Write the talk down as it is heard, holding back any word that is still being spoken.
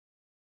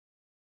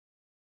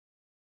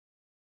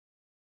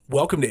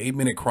Welcome to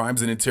 8-Minute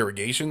Crimes and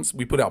Interrogations.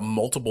 We put out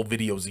multiple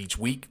videos each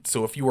week,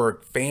 so if you are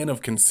a fan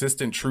of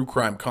consistent true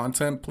crime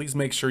content, please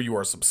make sure you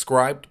are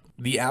subscribed.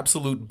 The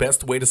absolute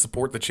best way to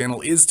support the channel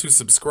is to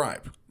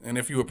subscribe. And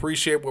if you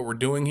appreciate what we're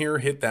doing here,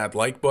 hit that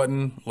like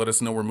button. Let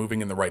us know we're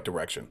moving in the right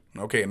direction.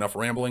 Okay, enough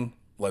rambling.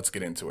 Let's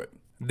get into it.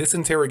 This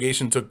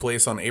interrogation took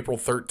place on April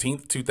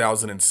 13th,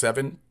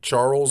 2007.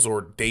 Charles,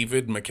 or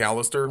David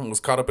McAllister, was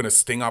caught up in a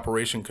sting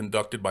operation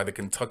conducted by the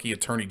Kentucky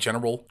Attorney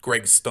General,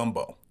 Greg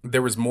Stumbo.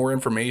 There is more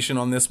information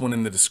on this one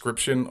in the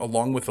description,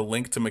 along with a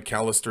link to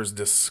McAllister's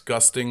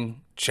disgusting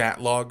chat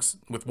logs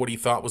with what he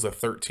thought was a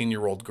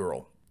 13-year-old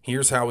girl.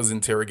 Here's how his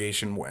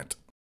interrogation went.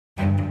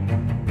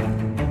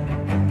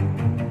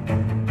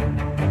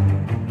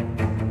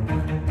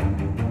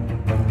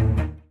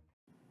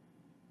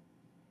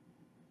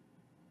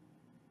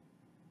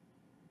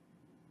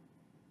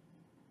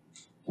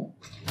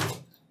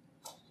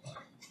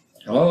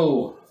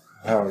 Hello.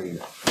 How are you?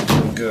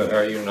 Good. How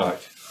are you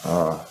tonight?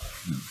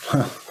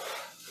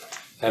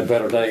 Had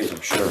better days,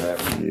 I'm sure,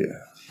 haven't you?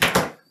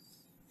 Yeah.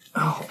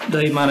 Oh,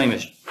 Dave, my name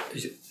is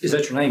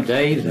that your name,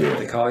 Dave? Is that what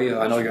they call you?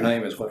 I know your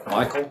name is what,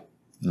 Michael?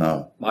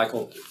 No.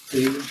 Michael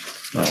D?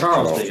 No,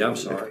 Charles D, I'm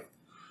sorry.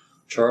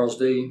 Charles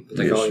D? But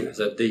they Yes, call you, sir. is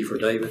that D for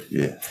David?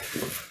 Yeah.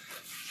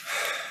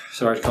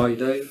 Sorry to call you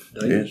Dave?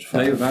 Yes,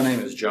 fine. David, my name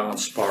is John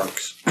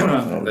Sparks.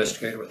 I'm an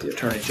investigator with the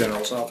Attorney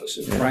General's office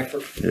in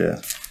Frankfort. Yeah.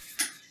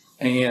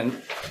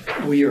 And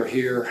we are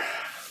here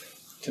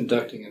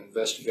conducting an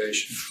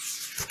investigation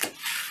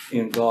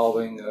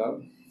involving a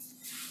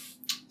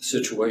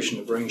situation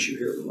that brings you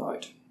here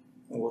tonight.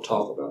 And we'll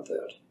talk about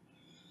that.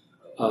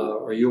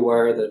 Are you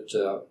aware that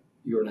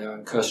you are now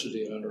in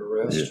custody and under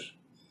arrest? Yes.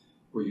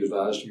 Were you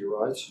advised of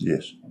your rights?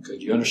 Yes. Okay.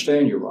 Do you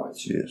understand your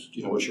rights? Yes. Do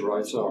you know what your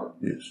rights are?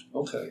 Yes.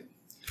 Okay.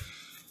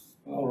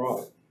 All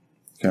right.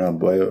 Can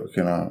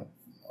I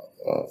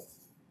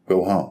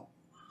go home?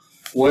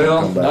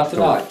 Well, Come back not to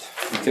tonight.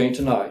 You can't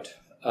tonight.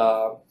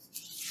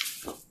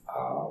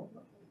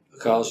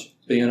 Because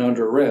being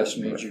under arrest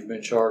means you've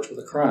been charged with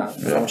a crime.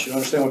 And I want you to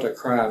understand what that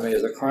crime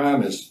is. A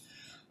crime is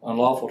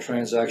unlawful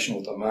transaction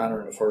with a minor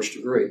in the first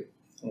degree.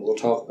 And we'll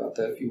talk about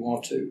that if you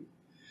want to.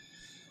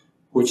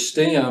 Which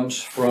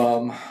stems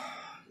from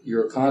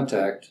your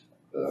contact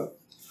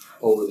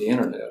over the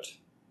internet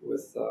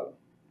with a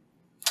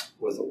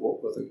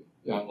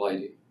young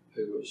lady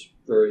who was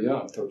very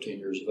young, 13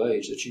 years of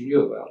age, that you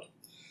knew about.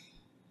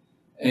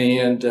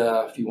 And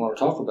if you want to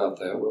talk about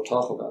that, we'll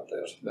talk about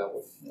that, about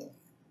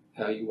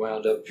how you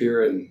wound up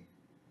here in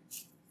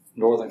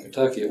northern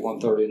Kentucky at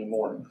 1:30 in the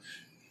morning.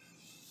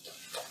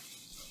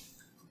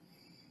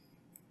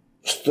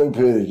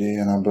 Stupidity,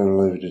 and I better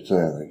leave it at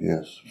that, I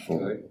guess.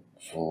 Okay.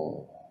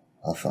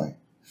 I think.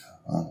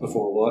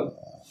 Before what?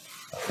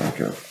 I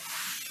think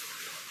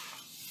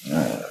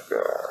oh,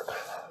 God.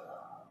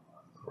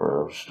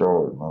 Where I've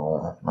started my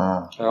life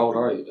now. How old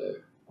are you,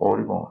 Dave?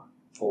 41.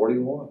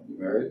 41. You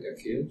married? Got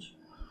kids?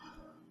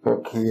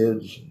 Got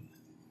kids.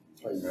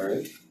 Are you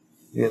married?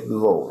 Getting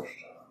divorced.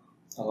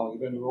 How long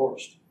have you been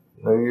divorced?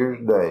 New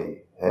Year's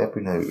Day. Happy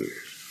New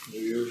Year's. New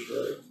Year's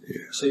Day.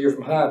 Yeah. So you're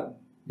from Hyden.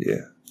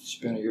 Yeah.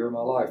 Spent a year of my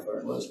life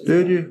there in Leslie.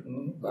 Did you?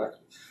 Mm-hmm. Back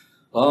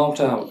a long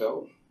time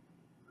ago.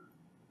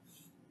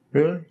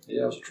 Really?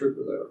 Yeah, I was a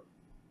trooper there.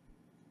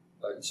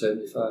 Back in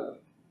 75.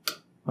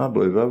 I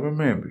believe I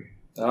remember you.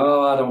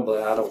 Oh, I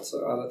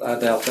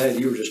doubt that.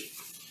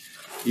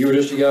 You were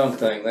just a young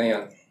thing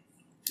then.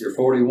 You're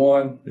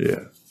 41.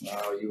 Yeah.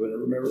 No, you wouldn't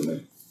remember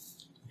me.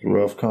 It's a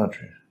rough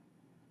country.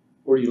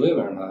 Where do you live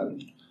in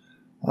Hyden?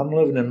 I'm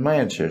living in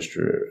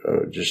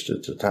Manchester just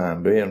at the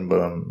time being,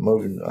 but I'm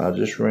moving. I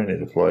just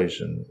rented a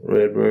place in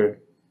Redbird.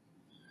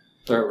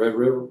 There at Red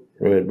River?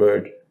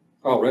 Redbird?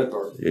 Oh,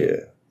 Redbird.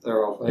 Yeah.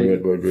 They're off 80.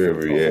 Redbird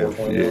River, yeah.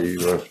 421. Yeah, you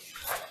left.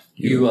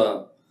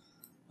 You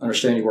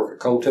understand you work at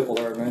Coal Tipple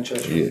there in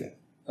Manchester? Yeah.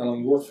 How long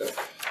you work there?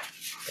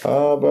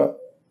 About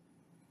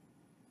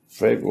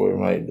February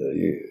made the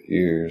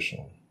year,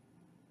 so.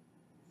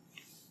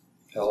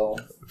 How long?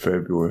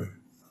 February.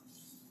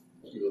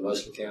 You a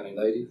Leslie County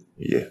native?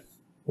 Yeah.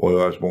 Well,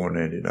 I was born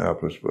in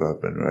Indianapolis, but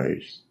I've been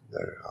raised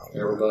there.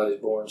 Everybody's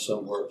born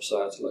somewhere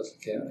besides Leslie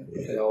County,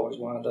 but they always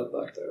wind up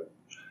back there.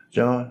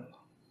 John?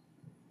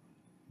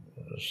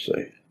 Let's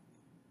see.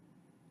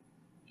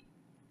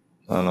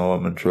 I know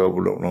I'm in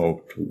trouble, don't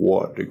know to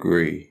what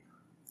degree.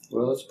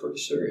 Well, it's pretty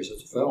serious.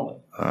 It's a felony.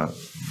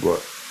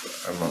 But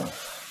am I?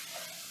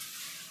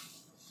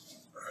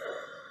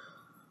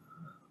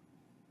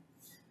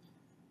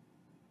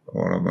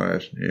 What I'm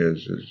asking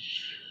is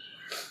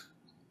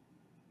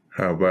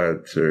how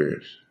bad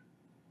serious?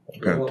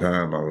 What kind of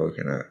time am I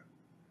looking at?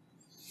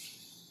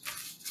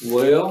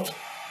 Well,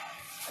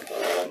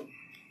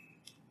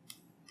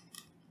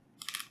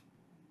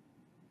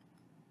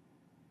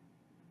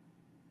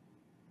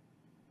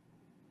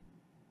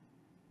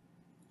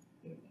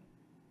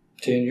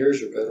 10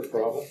 years or better,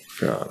 probably.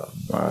 God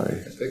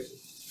almighty. Convicted.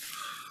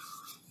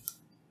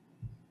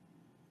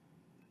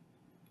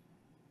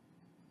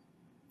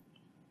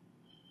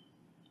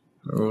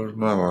 That was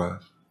my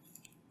life.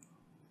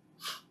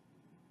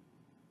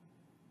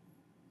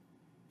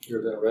 You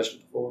ever been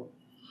arrested before?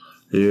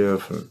 Yeah,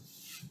 for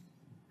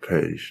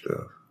petty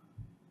stuff.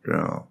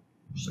 No.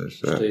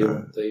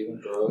 Stealing,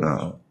 thieving, drugs?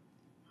 No.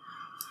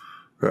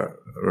 Got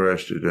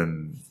arrested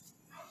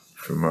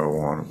for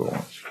marijuana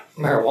once.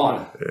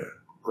 Marijuana? Yeah.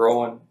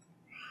 Growing?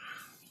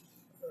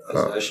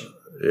 Possession?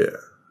 Yeah.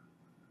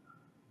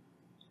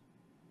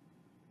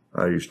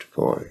 I used to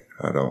party.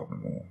 I don't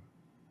anymore.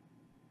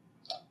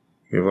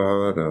 Give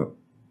all that up.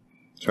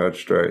 Tried to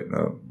straighten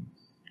up.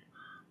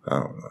 I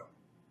don't know.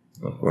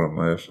 That's what a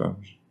mess I'm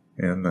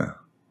in now.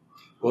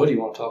 What do you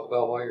want to talk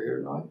about while you're here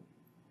tonight?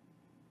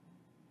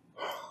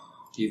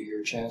 Give you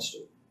your chance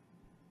to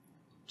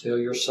tell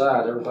your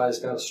side. Everybody's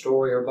got a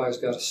story. Everybody's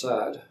got a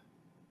side.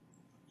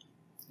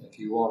 If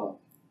you want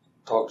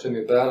to talk to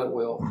me about it,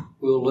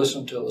 we'll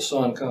listen till the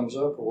sun comes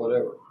up or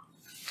whatever.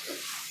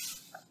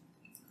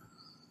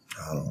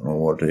 I don't know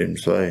what to even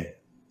say.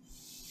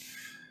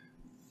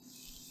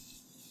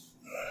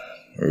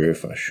 Or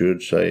if I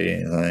should say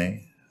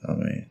anything. I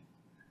mean,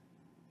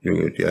 you're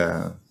a good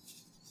guy.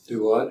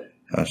 Do what?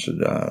 I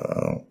said,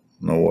 I don't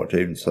know what to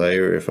even say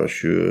or if I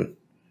should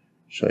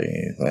say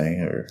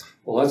anything or...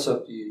 Well, that's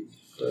up to you,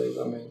 Dave.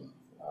 I mean,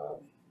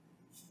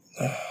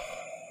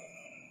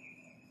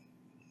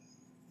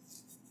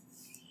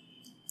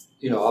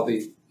 I'll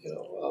be,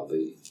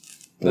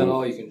 then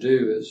all you can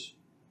do is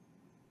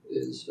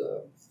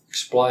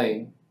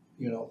explain,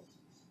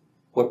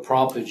 what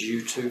prompted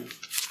you to,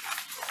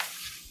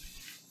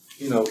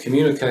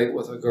 communicate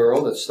with a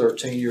girl that's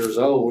 13 years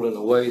old in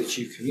the way that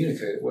you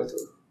communicated with her.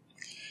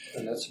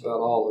 And that's about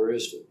all there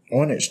is to it.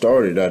 When it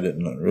started, I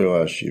didn't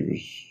realize she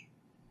was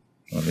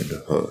under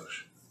the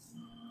hush.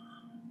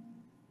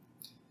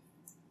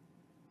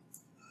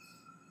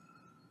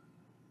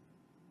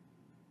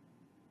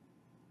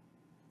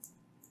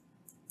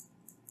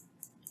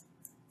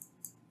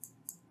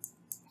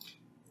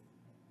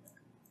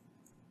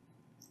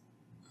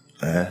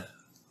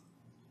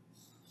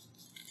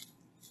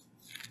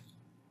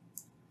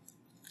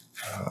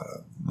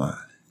 My.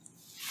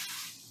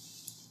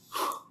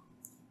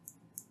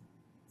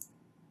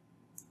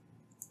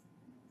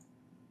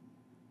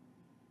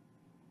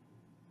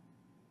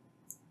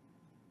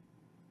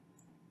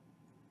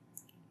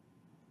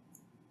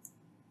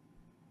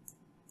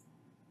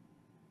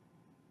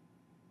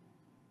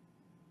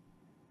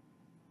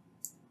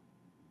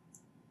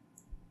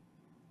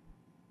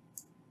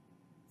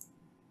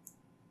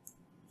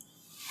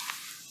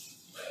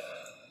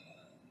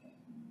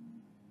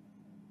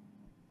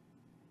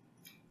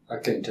 I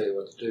can't tell you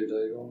what to do,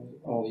 Dave.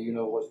 Only you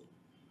know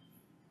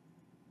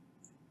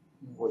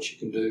what you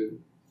can do.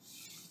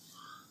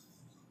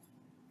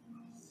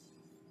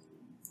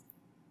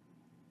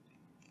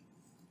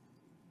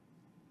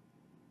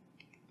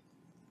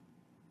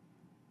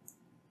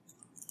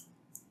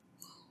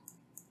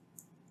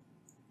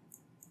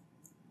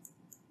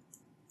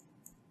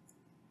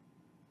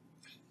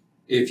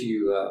 If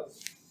you,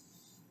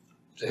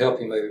 to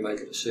help you maybe make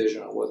a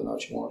decision on whether or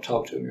not you want to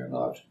talk to me or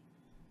not,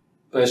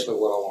 basically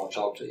what I want to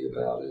talk to you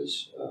about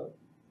is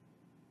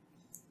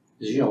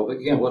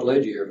again, what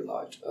led you here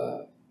tonight?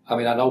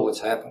 I know what's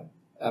happened.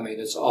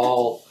 It's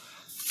all,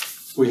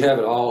 we have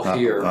it all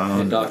here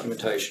in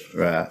documentation.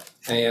 Right.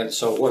 And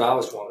so what I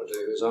was going to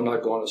do is I'm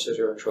not going to sit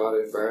here and try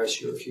to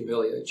embarrass you or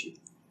humiliate you.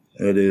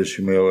 It is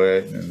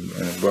humiliating and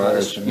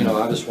embarrassing.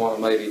 I just want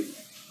to maybe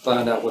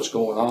find out what's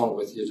going on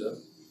with you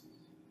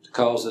to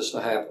cause this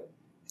to happen.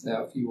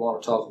 Now, if you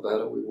want to talk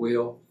about it, we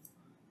will.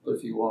 But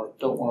if you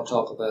don't want to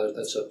talk about it,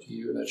 that's up to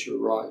you, and that's your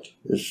right.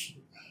 It's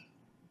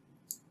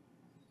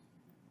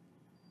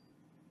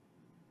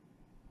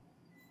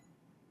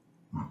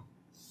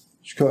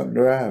cut and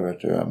dry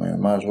right there. I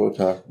might as well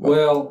talk about it.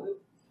 Well,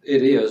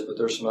 it is, but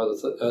there's some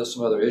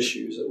other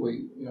issues that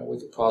we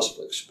could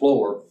possibly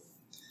explore,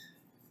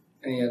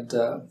 and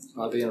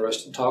I'd be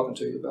interested in talking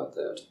to you about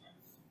that.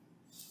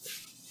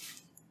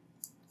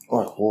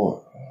 Like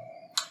what?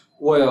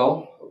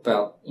 Well,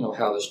 about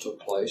how this took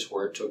place,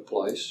 where it took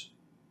place.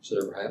 Has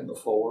it ever happened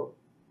before?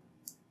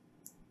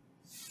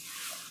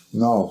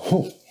 No,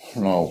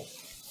 no.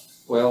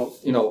 Well,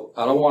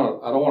 I don't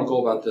want to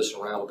go about this in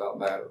a roundabout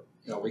manner.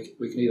 We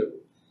can either,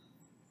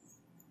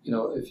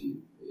 if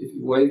you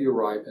waive your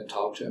right and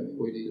talk to me,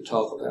 we need to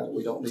talk about it.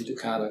 We don't need to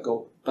kind of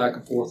go back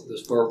and forth with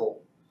this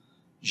verbal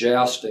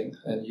jousting,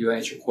 and you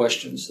answer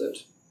questions that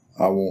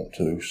I want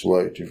to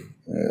selective.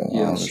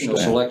 Yeah, I understand.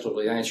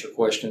 Selectively answer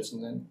questions,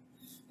 and then.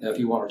 Now, if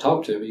you want to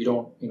talk to me, you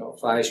don't,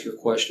 if I ask you a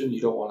question,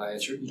 you don't want to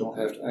answer it, you don't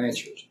have to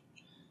answer it.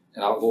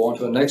 And I'll go on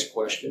to the next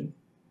question,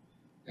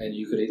 and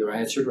you could either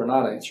answer it or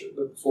not answer it.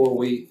 But before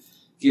we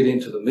get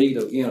into the meat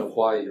again of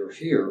why you're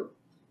here,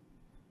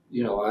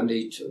 I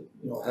need to,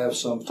 have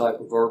some type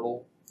of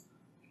verbal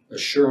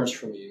assurance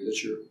from you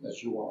that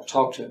you want to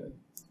talk to me.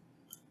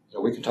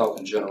 We can talk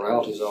in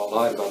generalities all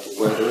night about the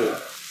weather or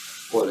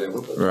whatever.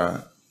 But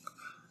right.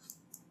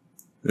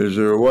 Is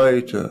there a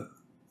way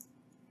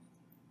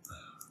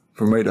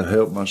for me to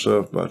help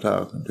myself by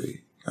talking to you?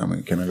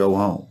 Can I go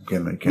home?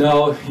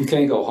 No, you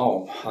can't go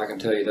home. I can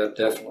tell you that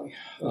definitely.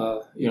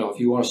 If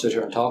you want to sit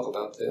here and talk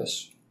about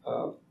this,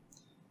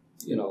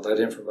 that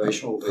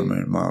information will be,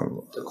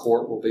 the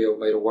court will be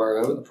made aware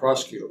of it, and the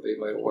prosecutor will be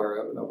made aware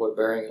of it. Now, what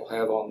bearing it'll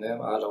have on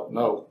them, I don't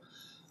know.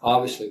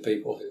 Obviously,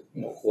 people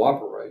who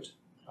cooperate,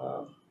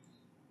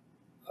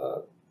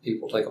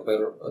 people take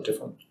a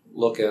different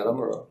look at them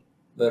or a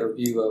better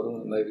view of them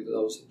than maybe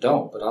those that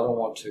don't. But I don't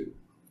want to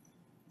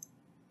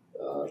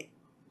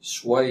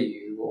sway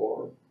you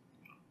or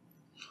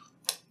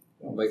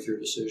make your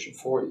decision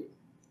for you.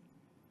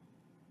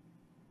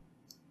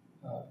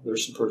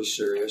 There's some pretty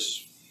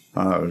serious.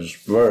 It was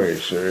very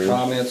serious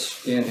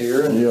comments in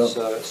here, and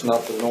it's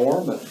not the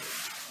norm,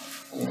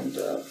 and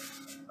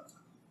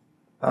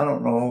I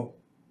don't know.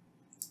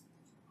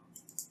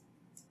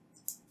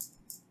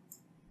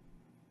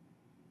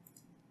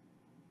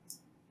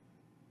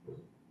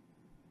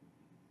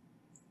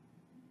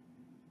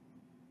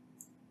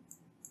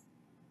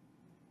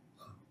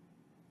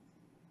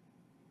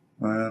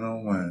 Man,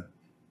 oh man.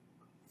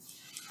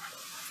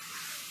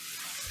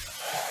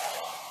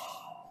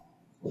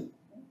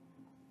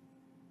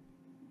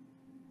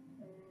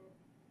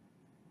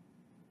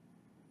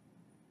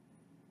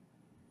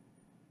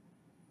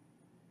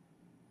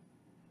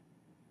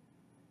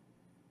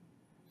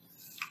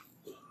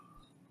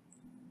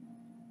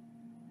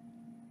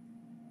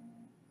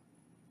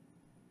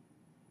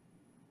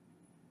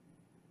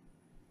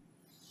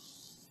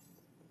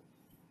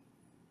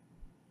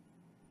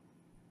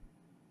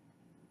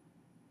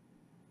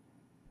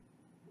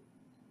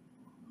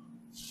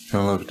 Can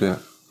I look at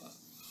that?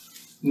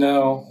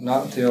 No,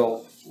 not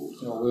until you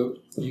can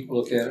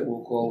look at it.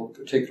 We'll go over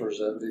particulars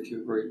of it if you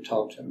agree to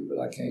talk to me, but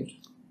I can't.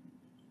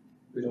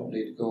 We don't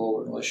need to go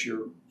over it unless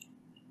you're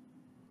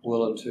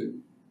willing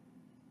to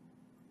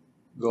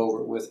go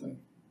over it with me.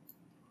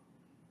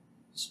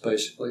 It's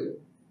basically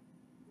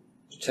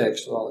a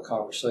text of all the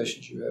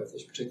conversations you have with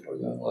this particular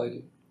young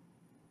lady.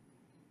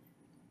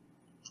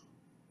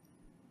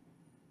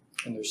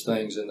 And there's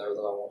things in there that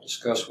I won't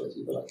discuss with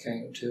you, but I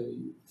can't until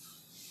you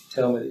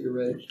tell me that you're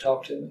ready to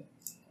talk to me.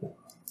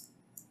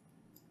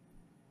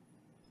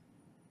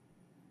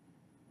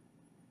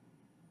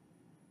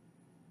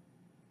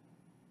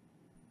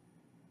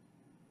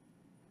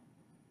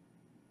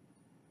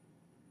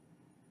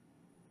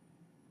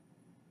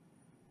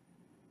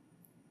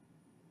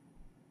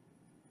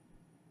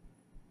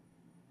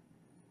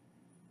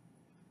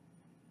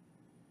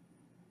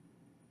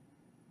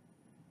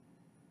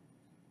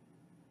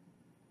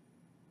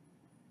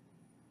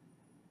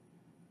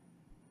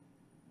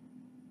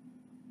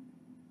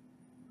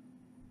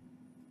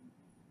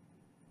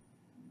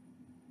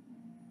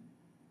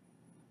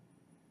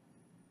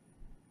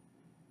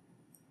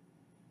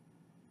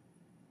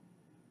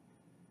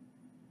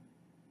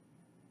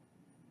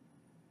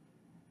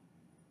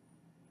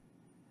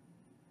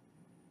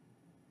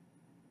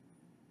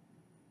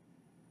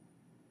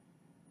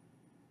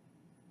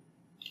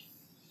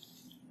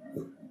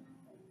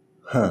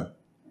 Huh.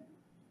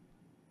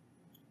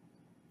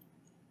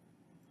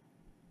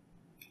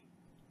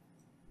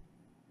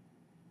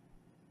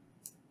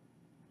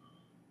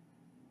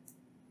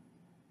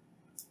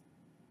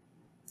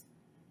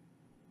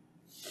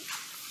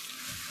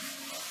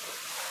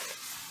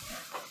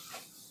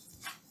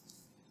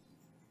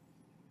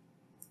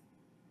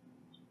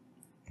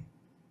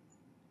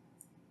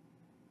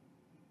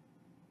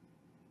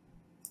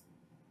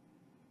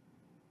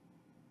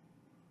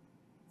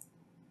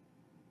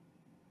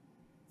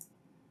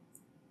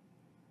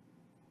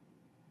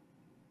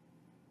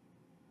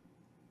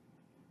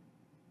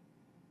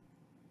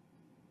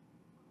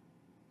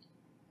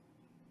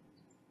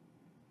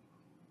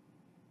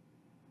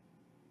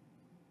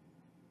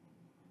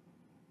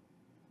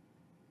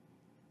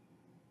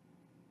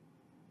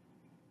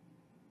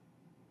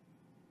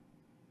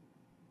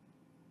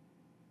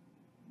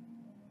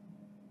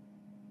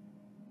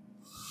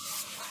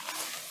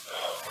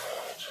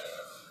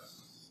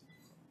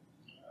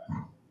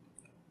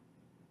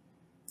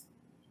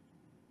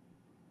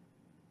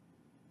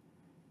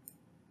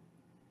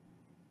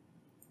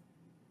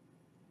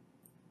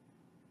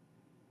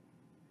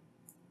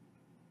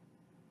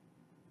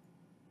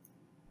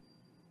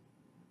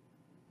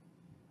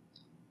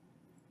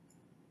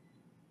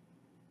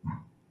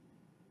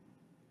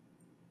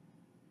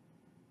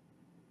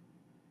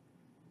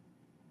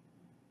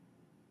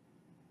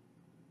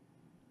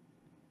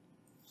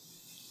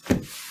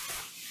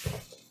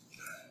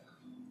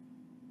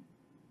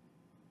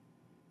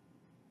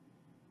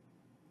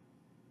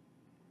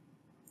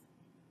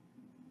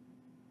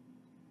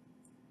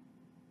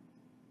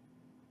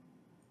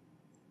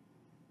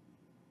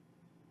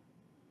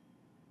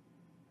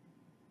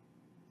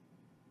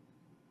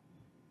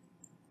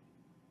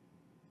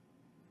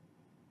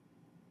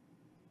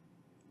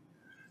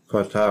 If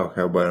I talk,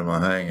 how bad am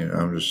I hanging?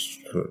 I'm just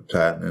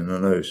tightening the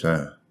noose,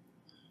 huh?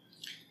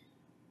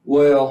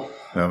 Well,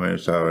 I mean,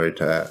 it's already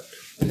tight.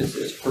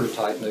 It's pretty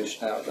tight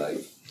noose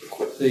nowadays.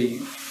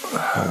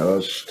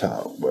 Let's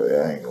talk by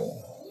the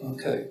angle.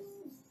 Okay.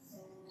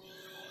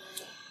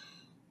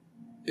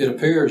 It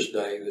appears,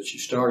 Dave, that you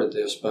started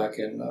this back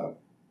in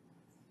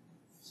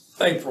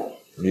April.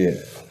 Yeah.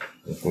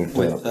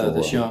 with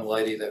this young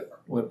lady that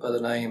went by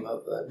the name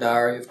of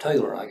Diary of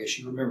Taylor. I guess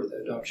you remember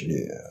that, don't you?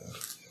 Yeah.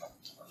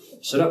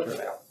 Sit up here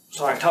now,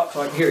 so I can talk,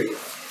 so I can hear you.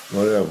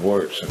 Well, I've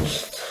worked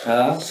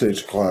since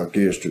 6 o'clock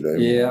yesterday.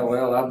 Yeah,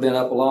 well, I've been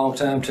up a long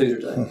time too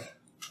today.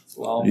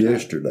 Long time.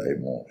 Yesterday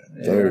morning,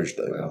 yeah,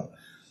 Thursday morning.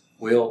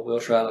 We'll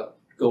try to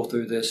go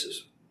through this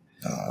as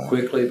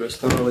quickly but as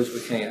thoroughly as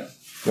we can.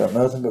 Got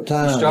nothing but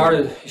time.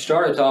 You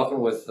started talking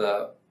with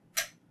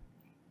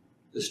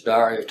this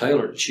Diary of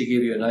Taylor. Did she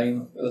give you a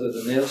name other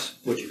than this?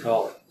 What'd you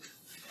call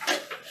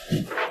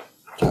it?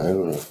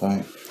 Taylor, I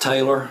think.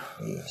 Taylor?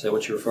 Yeah. Is that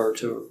what you referred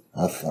to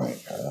her? I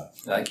think.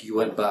 I think you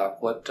went by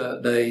what,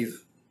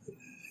 Dave?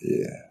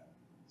 Yeah.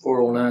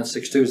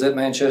 40962. Is that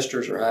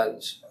Manchester's or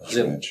Hyden's?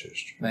 Zip.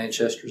 Manchester.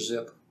 Manchester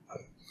Zip.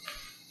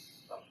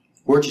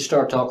 Where'd you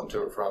start talking to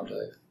her from,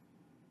 Dave?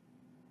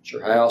 At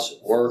your house,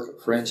 at work,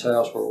 a friend's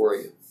house? Where were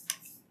you?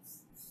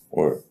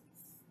 Work.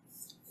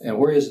 And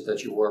where is it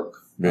that you work?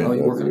 I know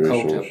you work in a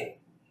coal temple.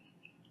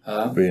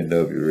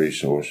 B&W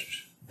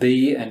Resources.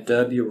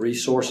 B&W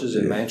Resources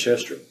in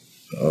Manchester?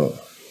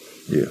 Oh,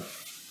 yeah.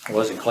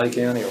 Was it Clay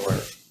County or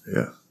where?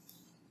 Yeah.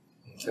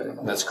 Okay.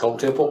 And that's Coal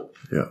Temple?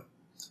 Yeah.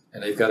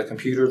 And they've got a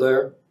computer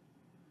there?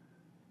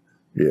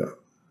 Yeah.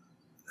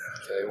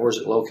 Okay. Where's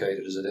it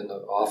located? Is it in the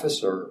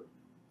office or?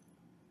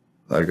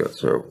 I got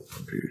several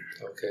computers.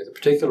 Okay. The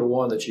particular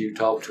one that you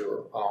talked to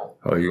her on.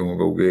 Oh, you want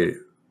to go get it?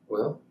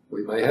 Well,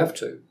 we may have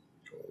to.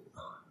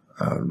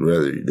 I'd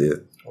rather you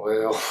did.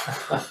 Well,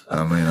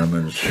 I mean, I'm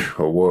in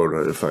a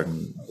world if I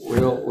can.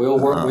 We'll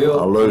work.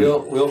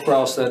 We'll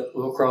cross that.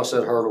 We'll cross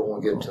that hurdle when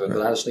we get to it.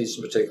 But I just need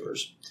some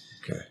particulars.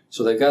 Okay.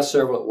 So they've got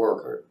several at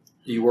work.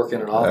 Do you work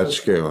in an office? That's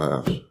Scale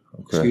House. Okay.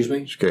 Excuse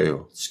me?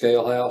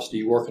 Scale House. Do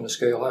you work in a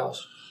Scale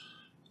House?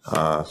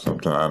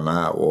 Sometimes I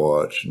night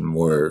watch and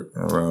work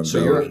around. So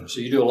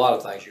you do a lot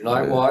of things. You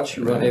night watch.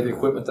 You run heavy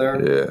equipment there.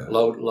 Yeah.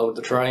 Load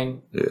the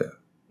train. Yeah.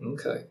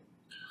 Okay.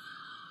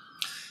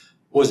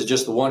 Was it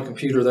just the one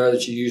computer there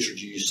that you used, or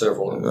did you use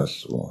several of them?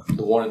 That's the one.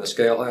 The one in the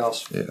Scale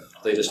House? Yeah.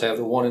 They just have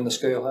the one in the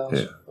Scale House?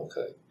 Yeah.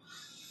 Okay.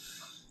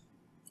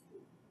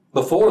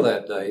 Before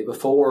that day,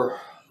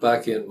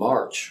 back in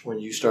March, when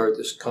you started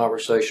this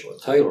conversation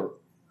with Taylor.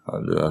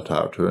 I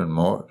talked to her in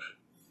March.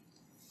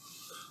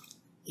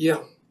 Yeah.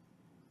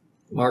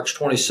 March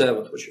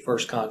 27th was your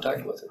first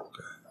contact with her.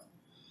 Okay.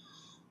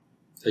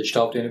 Did you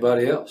talk to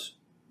anybody else?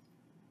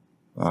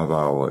 I've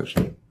always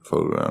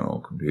fooled around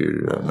on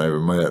computers. I've never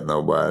met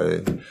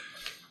nobody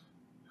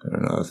or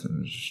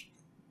nothing. Just,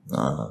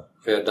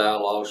 You had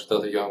dialogues with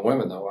other young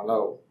women, though, I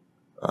know.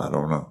 I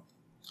don't know.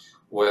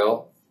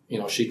 Well,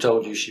 she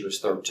told you she was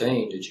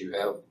 13. Did you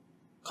have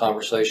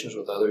conversations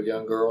with other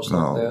young girls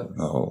like that?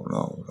 No.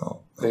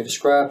 Okay,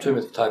 describe to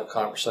me the type of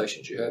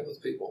conversations you had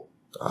with people.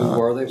 Who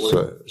were they?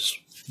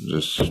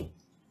 Just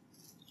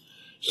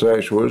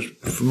sexual,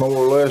 more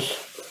or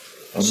less.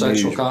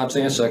 Sexual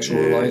content, sexual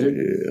related?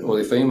 Yeah.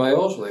 Were they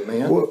females? Were they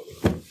men? Well,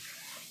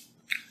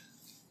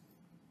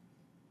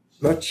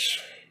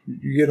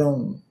 you get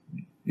on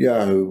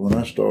Yahoo, when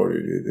I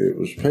started it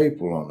was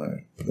people on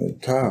there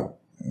that talk.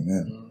 And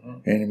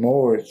then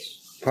anymore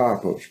it's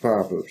pop-ups,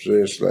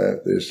 this,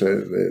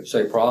 that.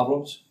 Say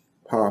problems?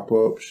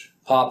 Pop-ups.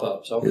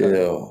 Pop-ups, okay.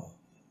 Yeah,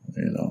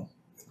 What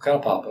kind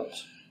of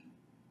pop-ups?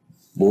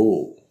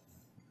 Bull,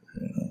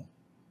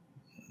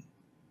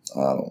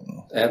 I don't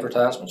know.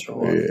 Advertisements or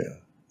what? Yeah.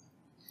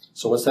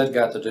 So what's that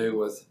got to do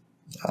with?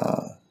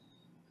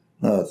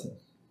 Nothing.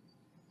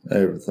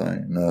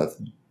 Everything,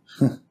 nothing.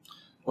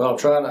 Well, I'm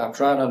trying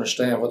to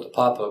understand what the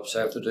pop-ups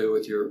have to do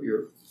with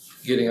your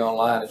getting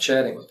online and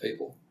chatting with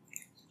people.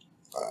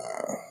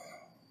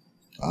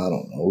 I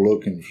don't know.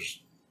 Looking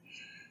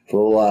for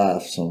a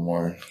life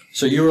somewhere.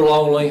 So you were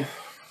lonely,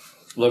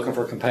 looking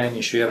for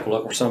companionship,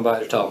 looking for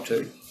somebody to talk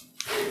to.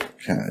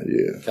 Kind of,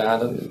 yeah.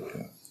 Kind of.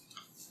 Yeah.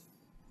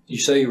 You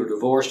say you were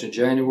divorced in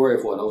January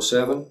of what?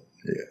 07?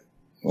 Yeah.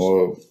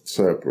 Well,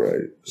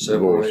 separated.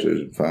 Divorce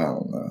isn't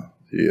final now.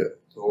 Yeah.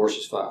 Divorce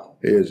is final.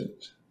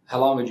 Isn't. How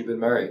long had you been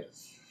married?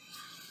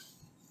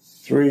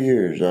 3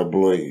 years, I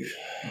believe.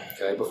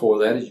 Okay. Before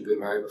that, had you been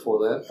married before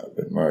that? I've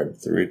been married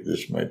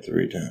made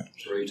 3 times.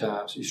 3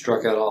 times. You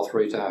struck out all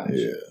 3 times.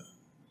 Yeah.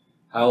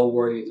 How old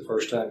were you the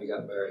first time you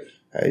got married?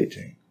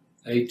 18.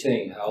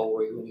 18. How old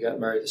were you when you got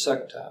married the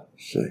second time?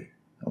 Let's see.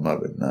 I might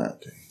have been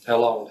 19. How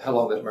long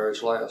did that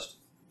marriage last?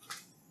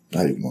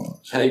 8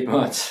 months. 8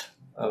 months.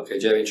 Okay.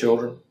 Did you have any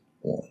children?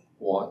 1.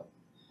 1.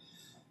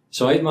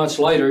 So 8 months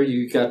later,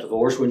 you got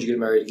divorced. When did you get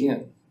married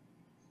again?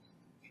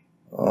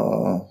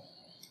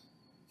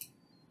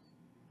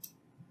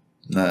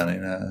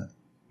 99.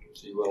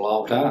 So you went a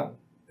long time.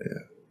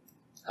 Yeah.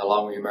 How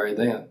long were you married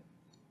then?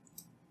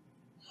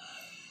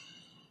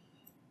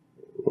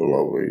 A little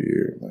over a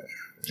year, man.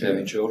 Did you have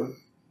any children?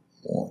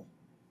 1.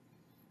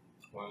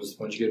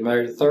 When did you get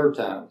married the third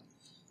time?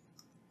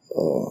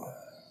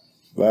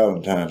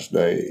 Valentine's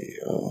Day,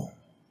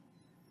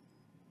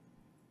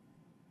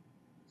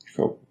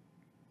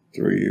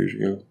 3 years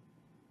ago.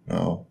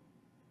 No.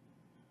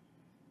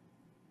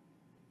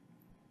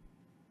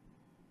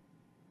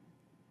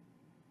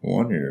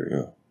 1 year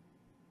ago.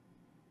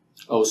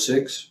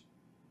 06?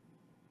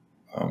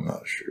 I'm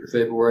not sure.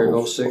 February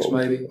of 06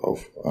 maybe?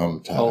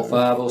 I'm tired.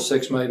 05,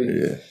 06 maybe?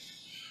 Yeah.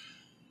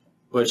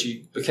 But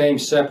you became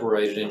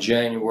separated in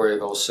January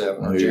of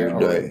 07. New Year's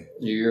Day.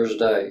 New Year's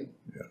Day.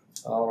 Yeah.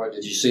 All right.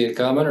 Did you see it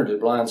coming or did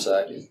it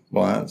blindside you?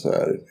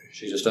 Blindsided.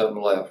 She just up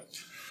and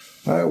left.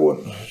 I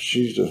wasn't.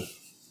 She's a.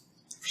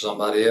 For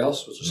somebody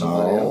else? Was there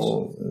somebody else?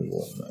 No, it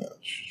wasn't that.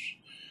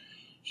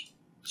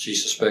 She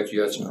suspect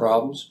you had some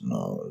problems?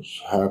 No, it's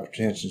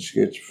hypertension,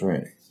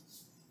 schizophrenic.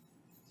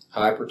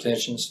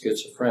 Hypertension,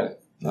 schizophrenic.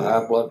 Yeah.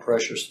 High blood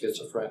pressure,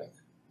 schizophrenic.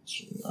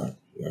 I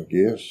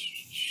guess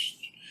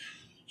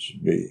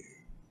should be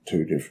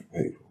two different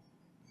people.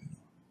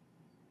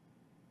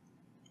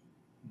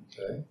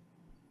 Okay.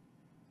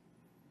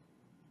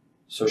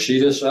 So she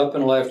just up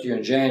and left you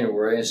in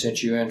January and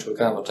sent you into a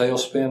kind of a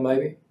tailspin,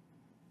 maybe?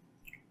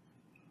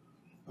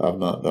 I've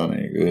not done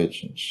any good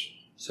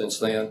Since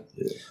then?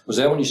 Yeah. Was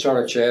that when you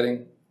started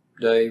chatting,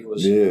 Dave?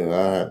 Yeah,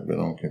 I haven't been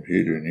on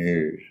computer in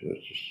years. That's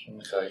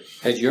just, Okay.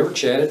 Had you ever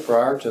chatted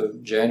prior to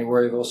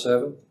January of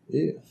 07?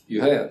 yeah.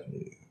 You had?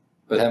 Yeah.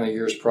 But how many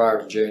years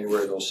prior to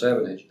January of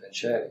 07 had you been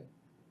chatting?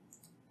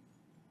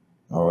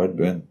 Oh, it'd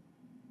been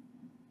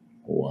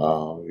a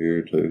while, a year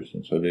or two,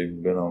 since I'd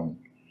even been on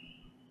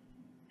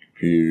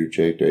computer,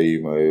 checked the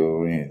email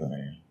or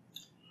anything.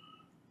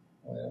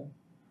 Well,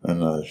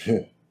 And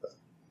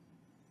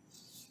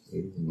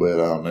but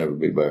I'll never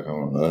be back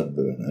on nothing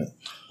doing that.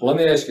 well,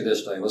 let me ask you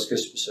this, Dave. Let's get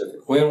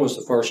specific. When was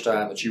the first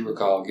time that you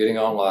recall getting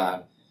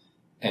online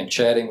and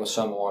chatting with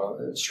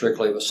someone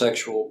strictly of a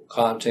sexual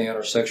content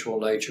or sexual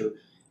nature,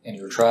 and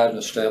you were trying to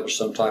establish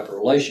some type of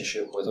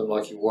relationship with them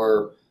like you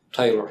were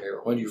Taylor here?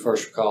 When do you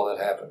first recall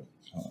that happened?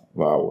 I've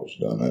always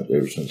done that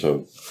ever since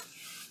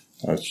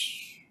that's.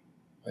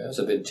 Well, has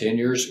it been 10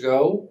 years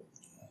ago?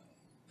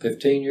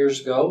 15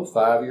 years ago?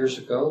 5 years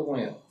ago?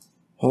 When?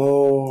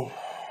 Oh,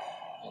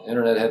 The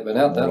internet hadn't been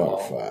out that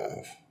about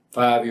long.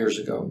 5 years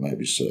ago.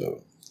 maybe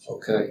 7.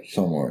 Okay.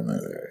 Somewhere in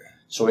that area.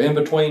 So in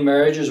between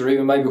marriages, or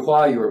even maybe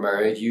while you were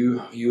married,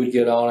 you would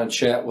get on and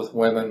chat with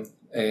women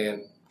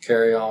and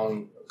carry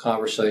on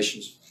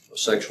conversations of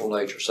sexual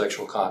nature,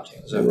 sexual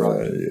content. Is that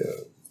right?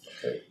 Yeah.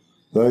 Okay.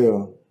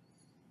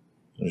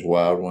 There's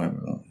wild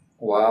women on it.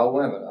 Wild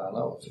women, I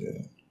know.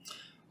 Yeah.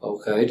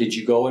 Okay. Did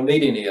you go and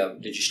meet any of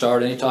them? Did you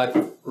start any type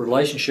of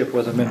relationship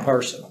with them in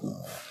person?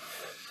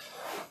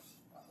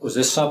 Was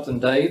this something,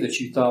 Dave, that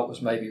you thought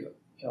was maybe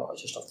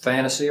just a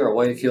fantasy or a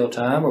way to kill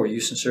time, or were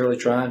you sincerely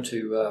trying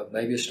to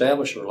maybe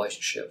establish a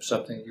relationship,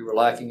 something you were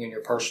lacking in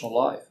your personal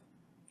life?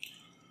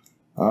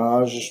 It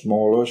was just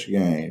more or less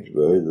games,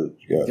 buddy.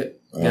 That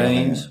got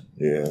Games?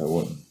 Yeah, I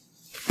wouldn't.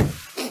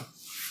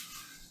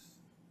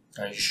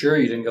 Are you sure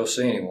you didn't go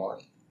see anyone?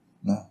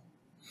 No.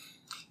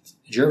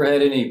 Did you ever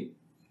had any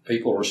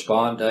people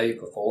respond, Dave,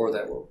 before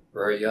that were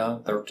very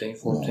young, 13,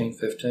 14,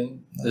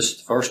 15? No. This is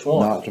the first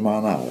one? Not to my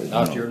knowledge.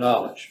 Not no. to your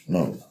knowledge?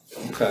 No.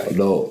 Okay.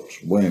 Adults,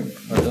 women.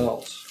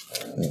 Adults.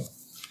 Yeah.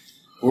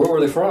 Where were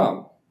they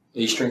from?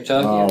 Eastern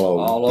Kentucky?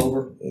 All over.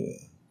 over? Yeah.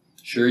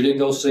 Sure you didn't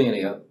go see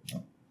any of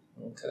them?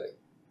 No. Okay.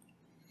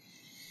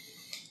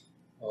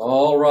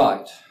 All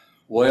right.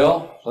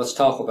 Well, let's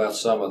talk about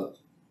some of the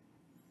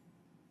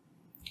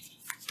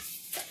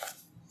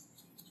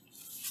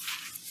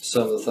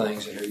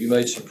things in here. You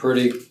made some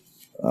pretty.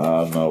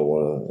 I know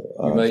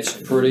what. You made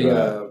some pretty.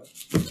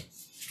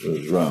 It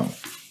was wrong.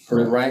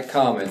 Pretty rank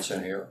comments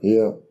in here.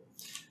 Yeah.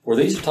 Were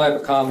these the type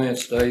of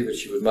comments, Dave,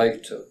 that you would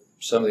make to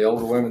some of the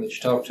older women that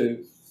you talked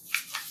to?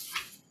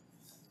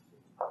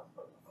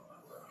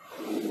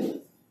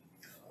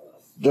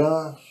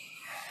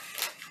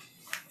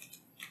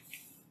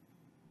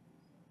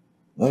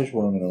 There's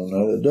women on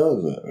there that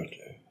does that right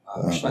there. I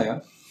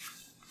understand.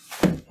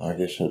 I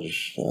guess I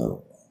just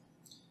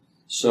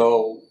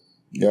So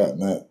gotten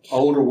that.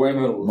 older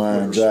women would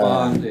Mine's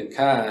respond in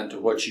kind to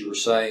what you were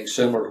saying,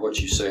 similar to what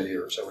you said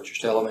here. Is that what you're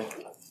telling me?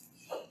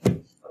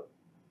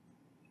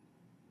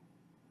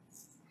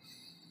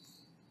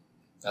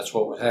 That's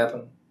what would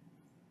happen?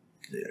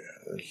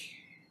 Yeah.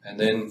 And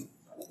then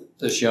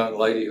this young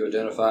lady who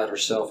identified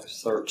herself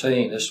as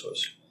 13, this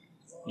was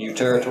new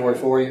territory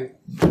for you?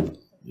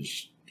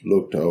 Just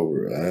looked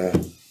over.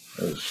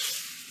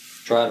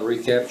 Trying to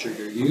recapture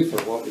your youth,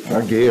 or what?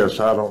 I guess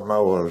I don't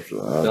know.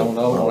 Don't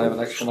know. Don't have an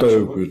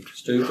explanation. Stupid.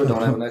 Stupid.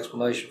 Don't have an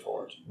explanation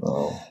for it.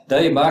 No.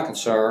 Dave, my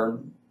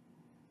concern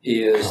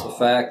is the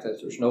fact that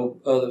there's no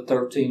other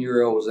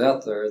 13-year-olds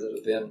out there that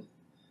have been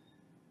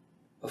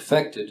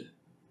affected,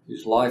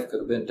 whose life could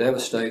have been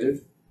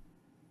devastated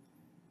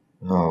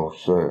No,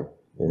 sir.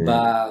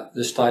 by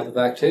this type of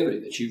activity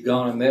that you've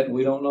gone and met and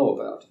we don't know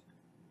about.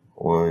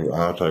 Well,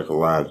 I'll take a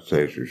lie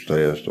detector's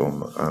test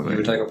on. I mean, You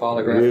would take a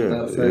polygraph to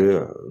that effect?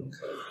 Yeah.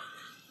 Okay.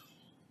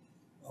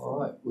 All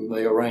right. We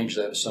may arrange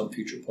that at some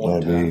future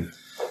point in Maybe. time.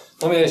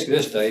 Let me ask you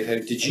this, Dave.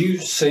 Did you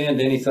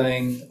send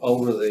anything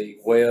over the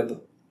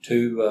web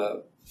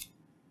to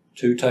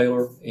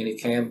Taylor? Any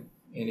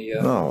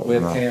No,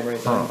 webcam or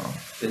anything? No.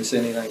 Didn't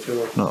send anything to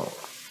her? No.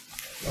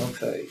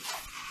 Okay.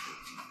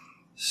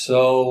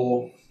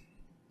 So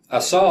I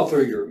saw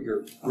through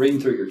your reading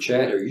through your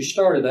chat here, you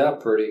started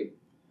out pretty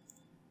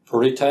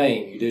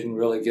tame. You didn't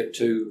really get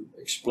too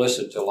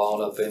explicit till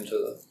on up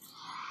into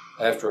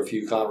after a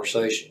few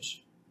conversations.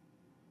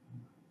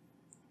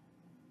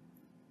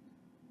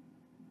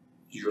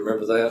 Do you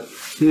remember that?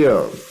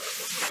 Yeah,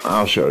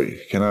 I'll show you.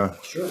 Can I?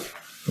 Sure.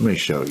 Let me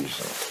show you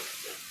something.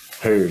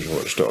 Here's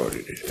what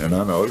started it, and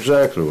I know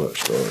exactly what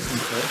started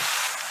it.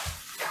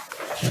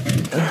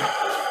 Okay.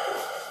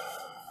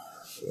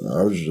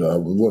 I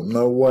wasn't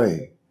no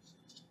way.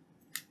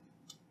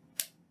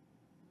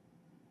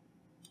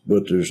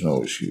 But there's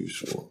no excuse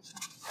for it.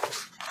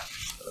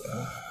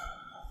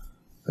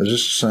 Is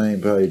this the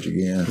same page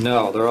again?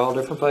 No, they're all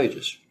different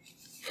pages.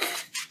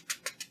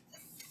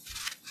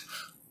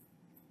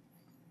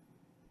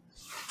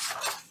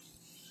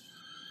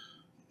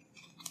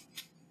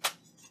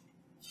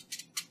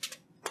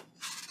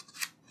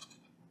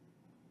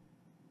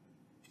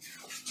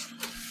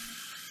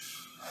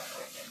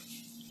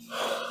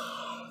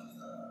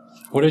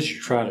 What is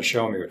you trying to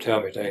show me or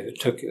tell me, Dave, that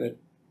took you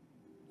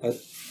that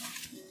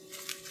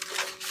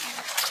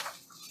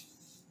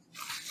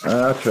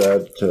I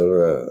tried to tell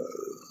her,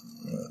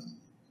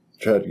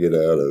 tried to get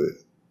out of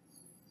it.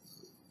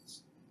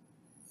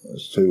 I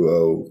was too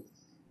old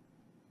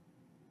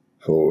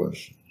for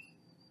us.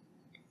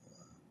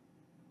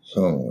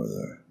 Somewhere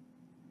there.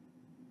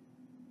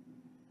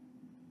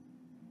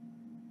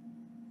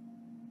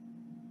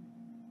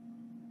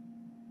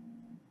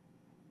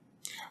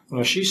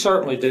 Well, she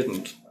certainly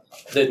didn't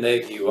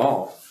egg you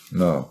on.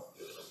 No.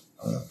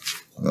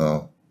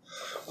 No.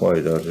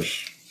 Wait,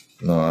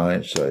 no, I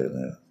ain't saying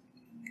that.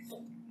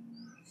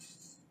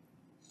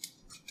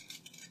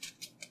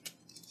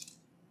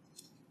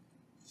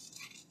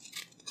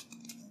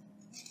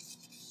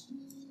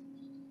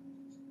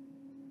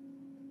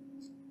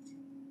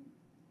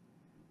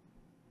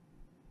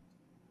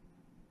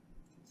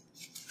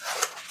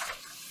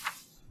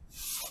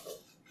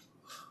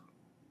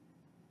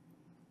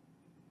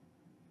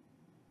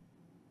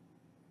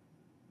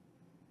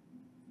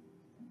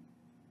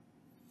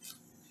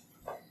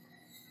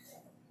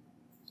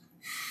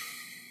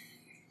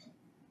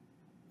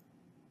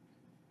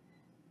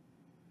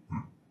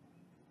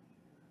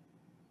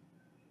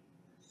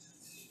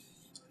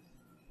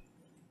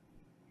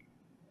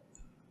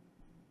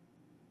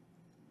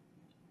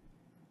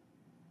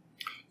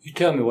 You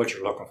tell me what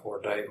you're looking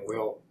for, Dave, and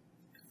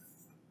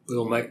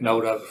we'll make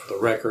note of it for the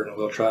record, and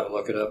we'll try to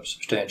look it up and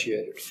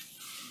substantiate it.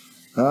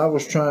 I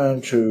was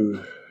trying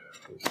to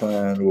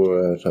find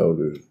where I told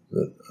her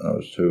that I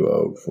was too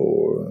old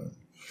for her.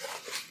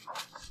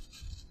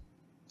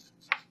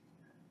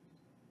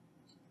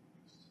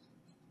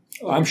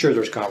 I'm sure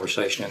there's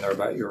conversation in there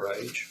about your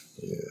age.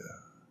 Yeah.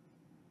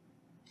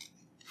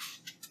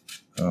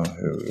 Oh,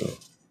 here we go.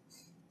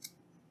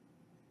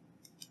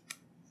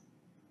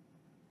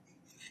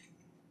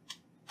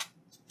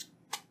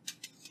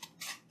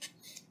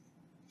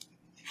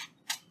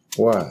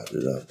 Why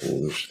did I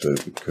pull this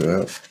stupid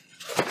crap?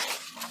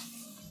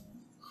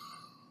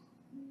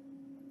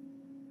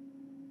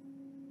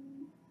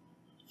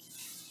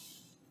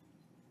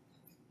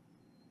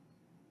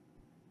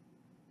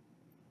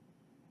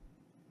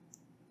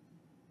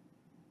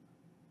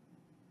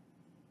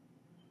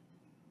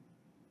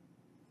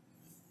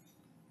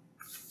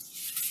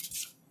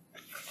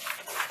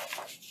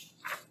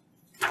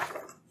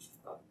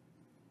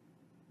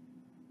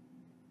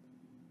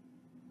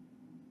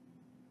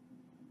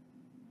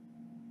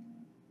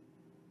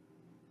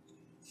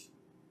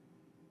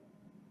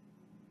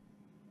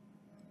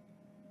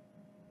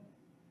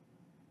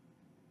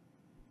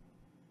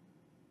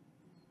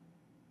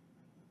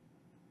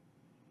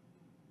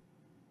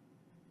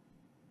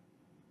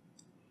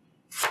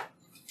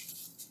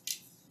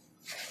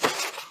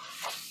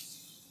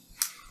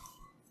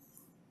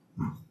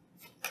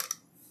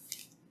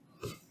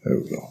 There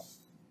we go.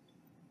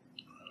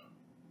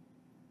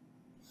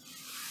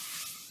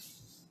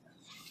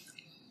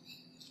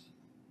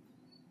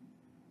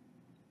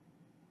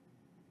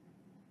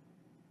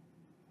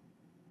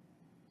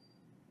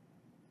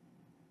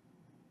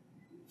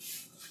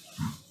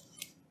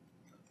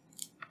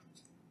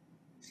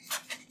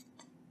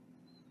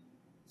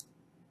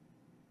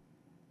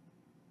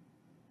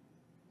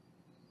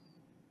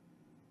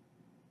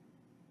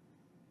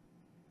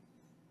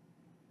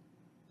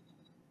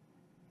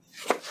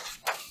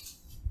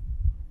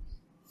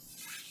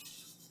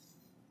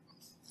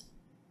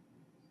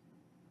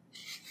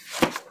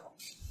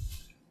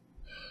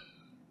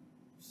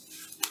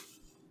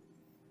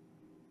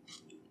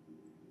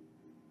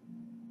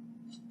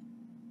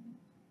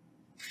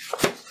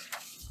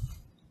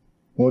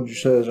 What'd you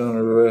say is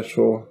under arrest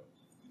for?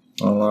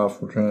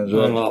 Unlawful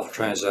transaction? Unlawful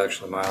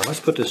transaction of the minor. Let's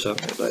put this up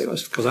today,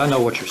 because I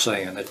know what you're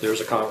saying, that there's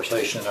a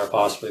conversation in there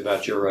possibly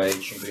about your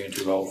age and being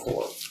too old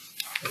for it.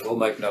 And we'll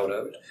make note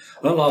of it.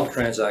 Unlawful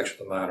transaction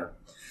of the minor,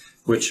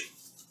 which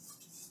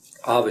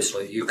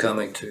obviously you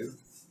coming to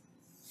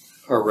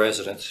her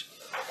residence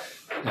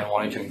and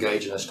wanting to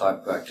engage in this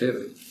type of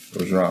activity.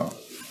 What's wrong?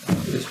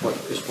 Is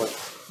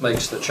what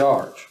makes the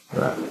charge.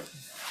 Right.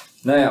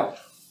 Now,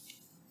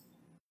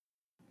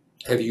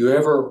 Have you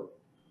ever,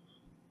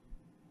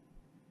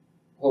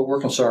 what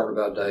we're concerned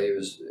about, Dave,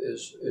 is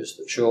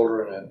the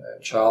children and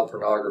child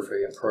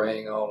pornography and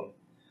preying on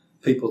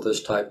people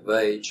this type of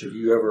age. Have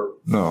you ever?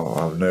 No,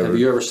 I've never. Have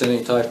you ever seen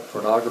any type of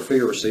pornography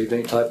or received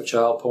any type of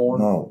child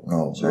porn?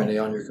 No. Is there any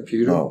on your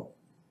computer? No,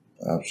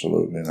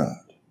 absolutely not.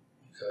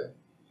 Okay.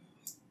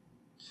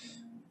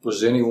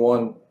 Was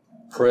anyone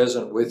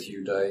present with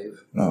you,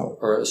 Dave? No.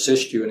 Or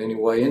assist you in any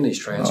way in these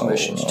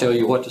transmissions? No. Tell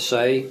you what to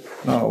say?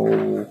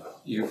 No.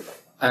 You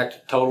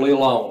acted totally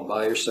alone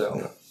by yourself.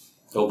 Yeah.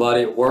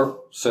 Nobody at work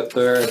sat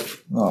there and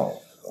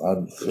No. I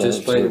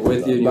participated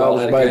with you. You I all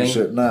was had a game?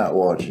 babysitting night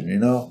watching, you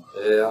know?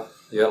 Yeah.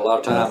 You had a lot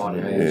of time on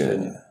your hands,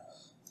 didn't you?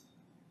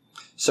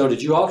 So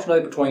did you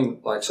alternate between,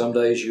 like, some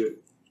days you'd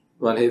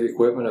run heavy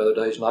equipment, other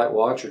days night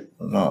watch? Or?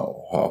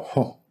 No.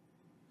 I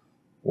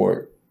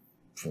work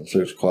from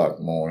 6 o'clock in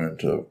the morning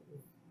to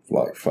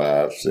like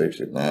 5,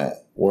 6 at night.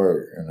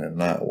 Work, and then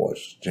night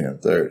watch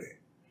 10:30.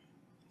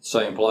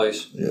 Same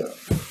place? Yeah.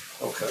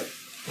 Okay.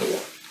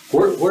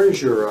 Where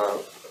is your,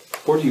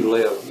 where do you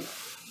live?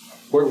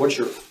 What's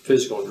your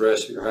physical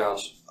address of your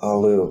house? I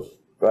live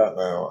right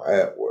now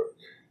at work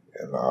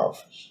in the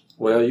office.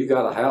 Well, you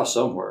got a house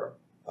somewhere.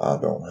 I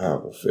don't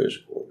have a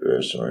physical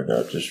address or anything.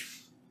 I just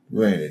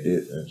rented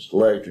it, and the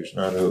electric's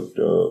not hooked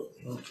up.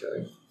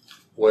 Okay.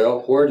 Well,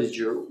 where did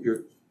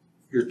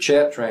your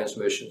chat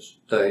transmissions,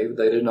 Dave?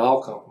 They didn't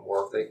all come from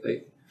work.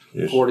 They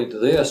Yes. according to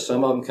this,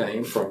 some of them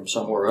came from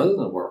somewhere other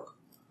than work.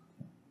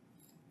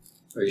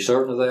 Are you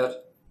certain of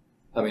that?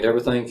 I mean,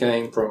 everything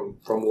came from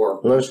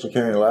work. Lester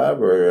County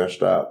Library, I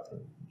stopped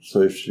and see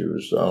if she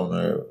was on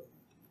there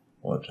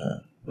one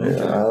time. Okay.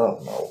 Yeah, I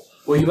don't know.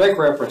 Well, you make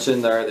reference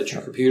in there that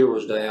your computer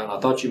was down. I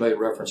thought you made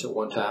reference at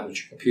one time that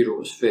your computer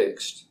was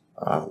fixed.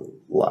 I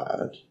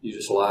lied. You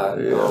just lied.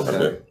 Yeah, Oh, okay. I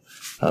did.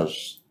 I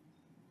was,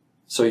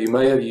 So you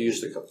may have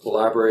used the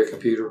library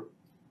computer.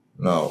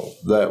 no,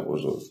 that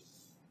was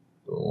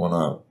when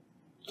I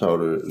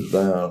told her it was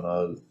down,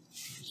 I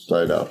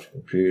stayed off the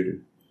computer.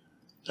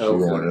 She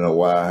wanted to know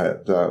why I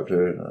hadn't talked to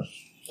her, and I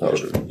told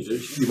her.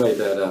 You made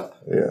that up.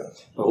 Yeah.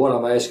 But what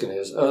I'm asking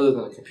is, other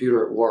than the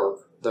computer at work,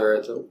 there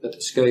at the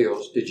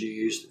scales, did you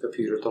use the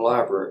computer at the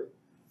library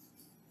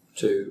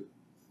to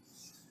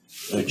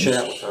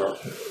chat with her?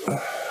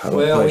 I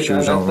don't think she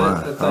was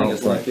online. That thing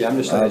is lengthy. I'm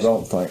just I asking.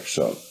 don't think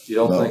so. You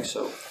don't No. think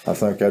so? I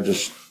think I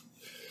just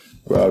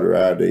brought her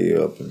ID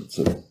up and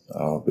said,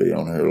 I'll be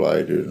on here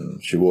later,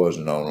 and she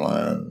wasn't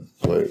online.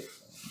 Click.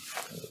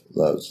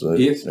 That's the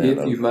If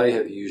you may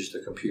have used the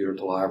computer at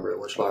the library,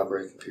 which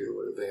library computer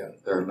would have been?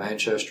 There in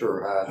Manchester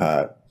or Hyde?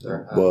 Hyde.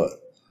 There in Hyde.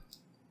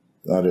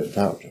 But I didn't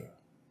talk to her.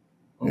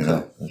 You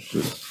know, it's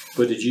just,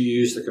 But did you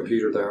use the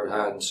computer there at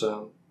Hyde and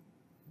Son?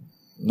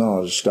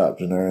 no, I just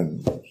stopped in there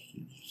and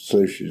see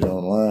if she's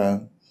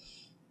online.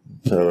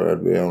 Tell her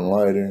I'd be on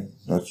later.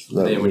 And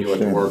then when you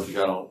went to work,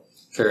 you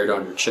carried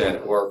on your chat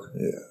at work?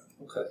 Yeah.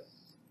 Okay.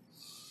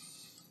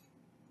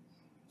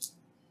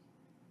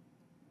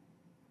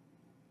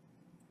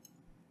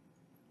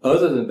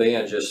 Other than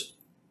being just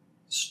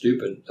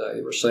stupid,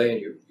 you were saying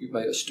you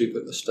made a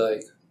stupid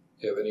mistake.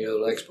 Do you have any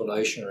other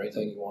explanation or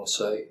anything you want to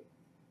say?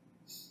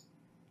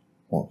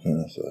 What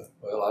can I say?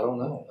 Well, I don't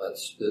know.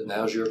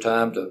 Now's your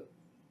time to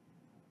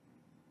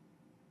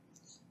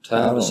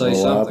I don't say know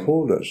why something. I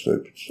pulled that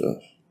stupid stuff.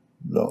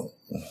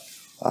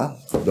 I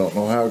don't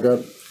know how I got.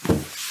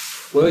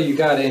 Well, you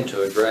got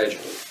into it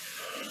gradually.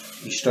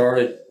 You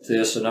started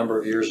this a number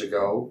of years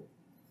ago,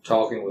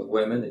 talking with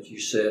women that you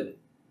said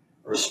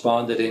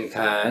responded in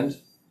kind,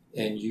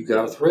 and you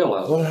got a thrill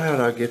out of it. Well, how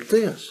did I get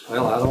this?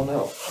 Well, I don't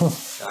know.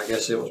 I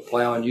guess it was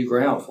plowing new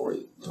ground for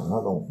you. I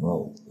don't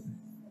know.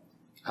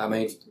 I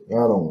mean, I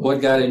don't know.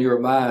 what got in your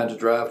mind to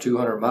drive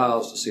 200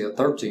 miles to see a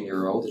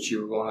 13-year-old that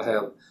you were going to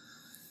have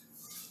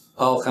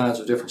all kinds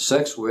of different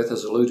sex with,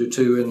 as alluded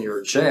to in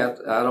your chat?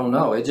 I don't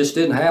know. It just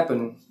didn't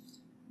happen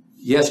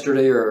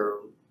yesterday or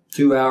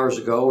 2 hours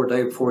ago or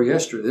day before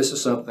yesterday. This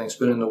is something that's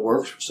been in the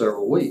works for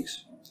several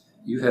weeks.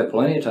 You've had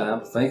plenty of time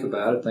to think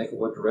about it, think of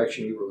what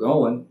direction you were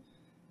going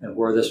and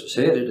where this was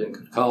headed, and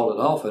could call it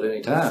off at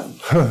any time.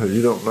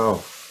 You don't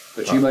know.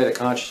 But you made a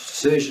conscious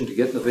decision to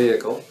get in the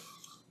vehicle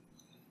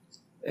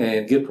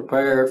and get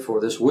prepared for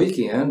this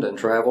weekend and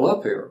travel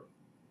up here.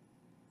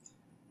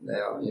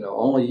 Now,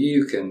 only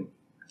you can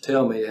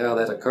tell me how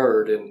that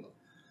occurred in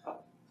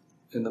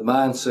the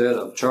mindset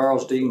of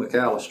Charles D.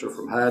 McAllister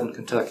from Hyden,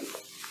 Kentucky.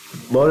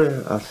 Buddy,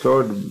 I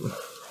started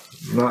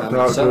not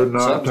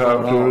talk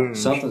to her.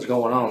 Something's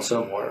going on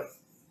somewhere.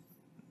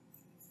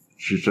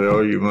 She said,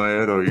 "Are you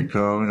mad? Are you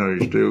coming? Are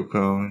you still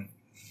coming?"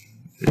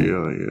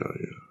 Yeah.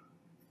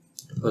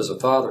 As a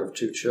father of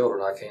 2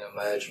 children, I can't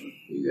imagine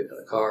you getting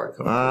in a car and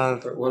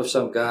coming. What if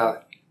some guy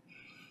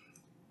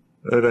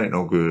That ain't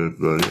no good,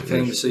 buddy.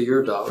 came to see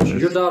your daughters?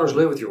 Your daughters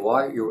live with your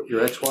wife,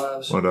 your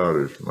ex-wives? My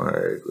daughter's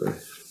married.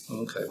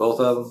 Okay, both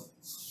of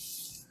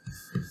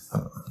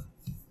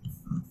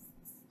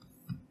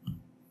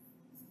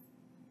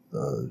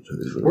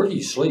them? Where do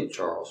you sleep,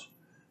 Charles?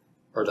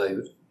 Or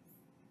David?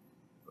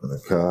 In the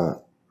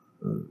car,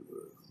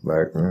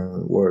 back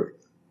room at work.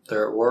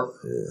 there at work?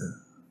 Yeah.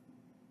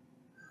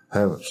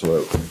 Haven't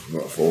slept in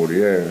about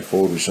 40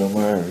 some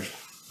hours.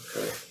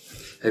 Okay.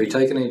 Have you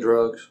taken any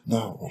drugs?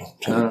 No, I don't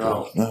take No.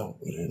 drugs. No,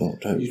 but I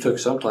don't take. You took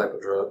some type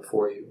of drug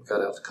before you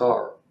got out the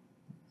car.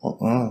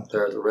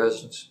 There at the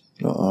residence.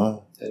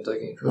 Didn't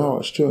take any drugs. No,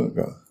 I still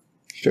got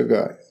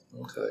it.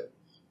 Okay.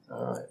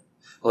 All right.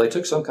 Well, they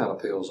took some kind of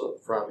pills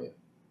up from you.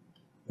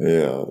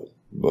 Yeah,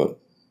 but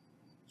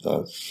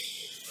don't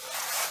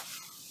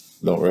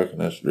reckon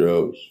that's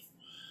drugs.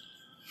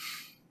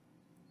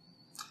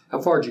 How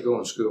far did you go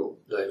in school,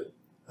 David?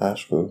 High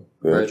school.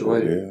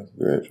 Graduated? Yeah,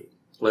 graduate.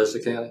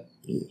 Leslie County?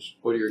 Yes.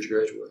 What year did you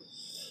graduate?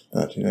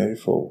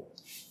 1984.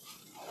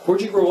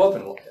 Where'd you grow up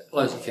in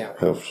Leslie County?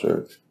 Health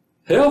service.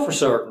 Hell for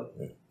certain.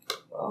 Yeah.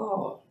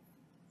 Oh,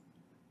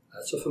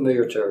 that's a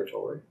familiar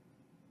territory.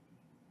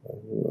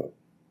 Oh,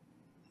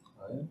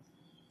 Right.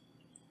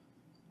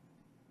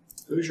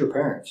 Who's your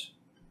parents?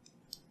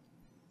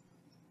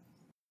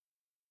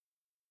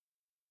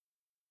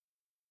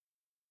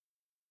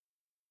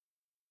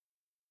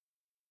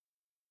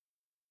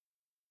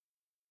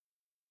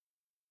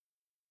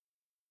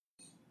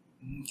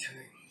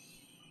 Okay.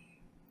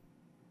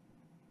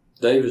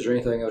 Dave, is there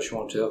anything else you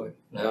want to tell me?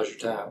 Now's your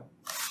time.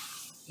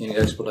 Any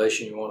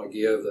explanation you want to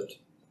give that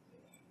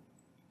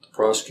the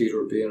prosecutor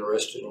would be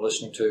interested in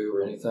listening to,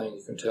 or anything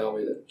you can tell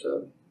me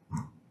that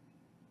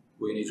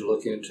we need to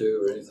look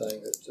into, or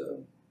anything that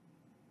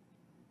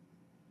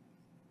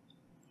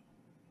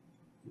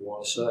you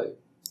want to say?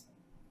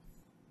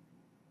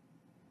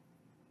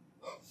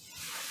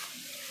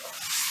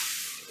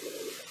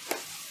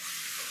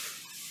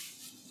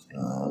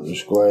 I'm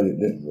just glad it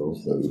didn't go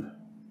through,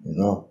 you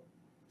know.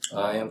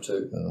 I am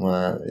too. And when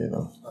I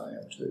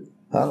am too.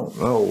 I don't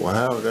know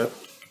how I got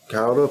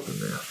caught up in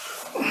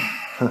this.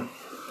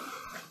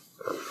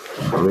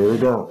 I really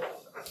don't.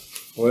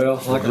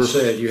 Well, like I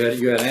said, you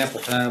had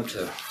ample time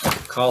to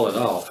call it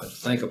off and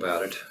think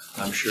about it,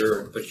 I'm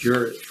sure. But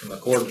from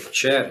according to the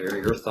chat here,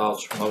 your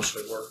thoughts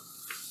mostly were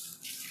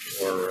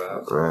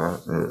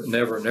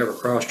never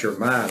crossed your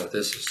mind that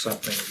this is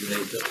something you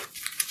need to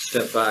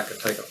step back and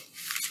take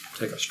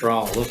a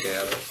strong look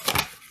at it.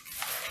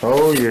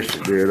 Oh yes,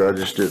 it did. I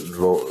just didn't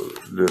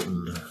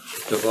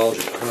divulge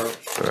it to her.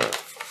 Right.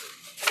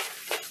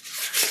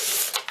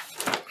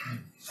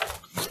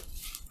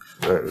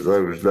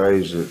 There was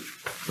days that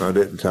I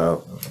didn't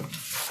talk.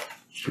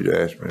 She'd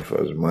ask me if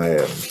I was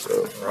mad and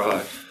stuff.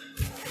 Right.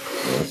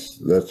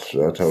 I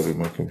told her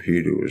my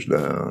computer was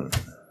down.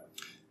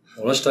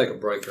 Well, let's take a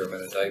break here a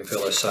minute, Dave, and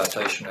fill this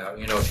citation out.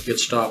 You know, if you get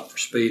stopped for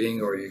speeding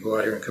or you go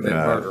out here and commit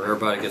murder,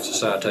 everybody gets a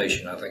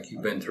citation. I think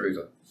you've been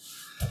through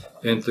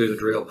the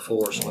drill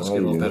before, so let's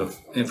get a little bit of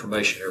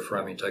information here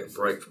from you and take a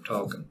break from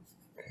talking.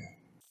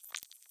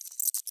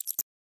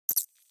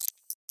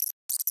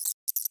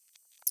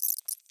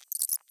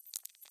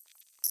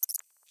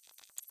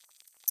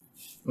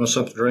 Want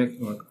something to drink?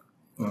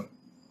 Want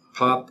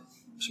pop?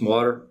 Some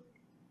water?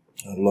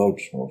 I'd love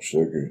to smoke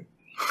cigarette.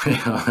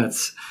 Yeah,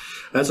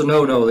 that's a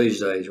no-no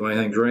these days. You want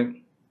anything to drink?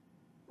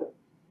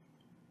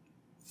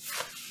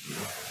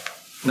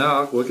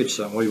 No, we'll get you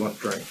something. What do you want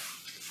to drink?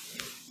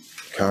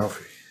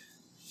 Coffee.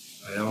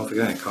 I don't know if you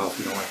got any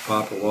coffee. You don't want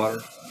pop or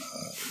water?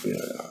 Yeah.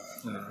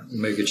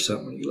 Maybe get you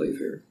something when you leave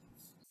here.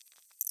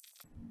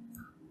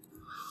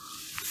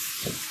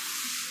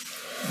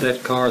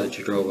 That car that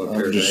you drove up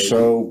here I'm today. just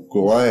so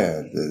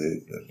glad that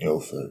it didn't go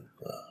through.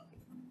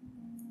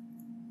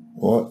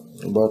 What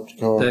about the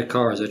car? That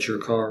car, is that your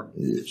car?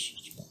 Yes,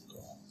 it's my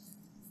car.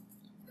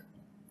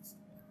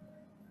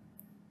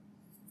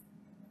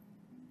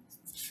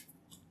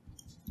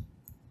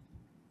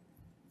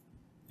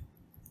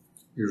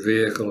 Your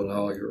vehicle and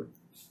all your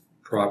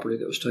property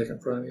that was taken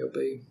from you will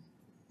be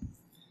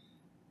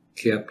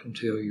kept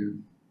until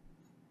you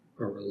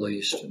are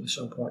released, and at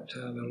some point in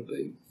time it'll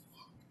be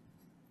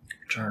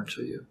returned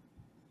to you.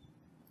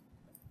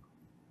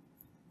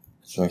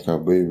 Think I'll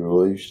be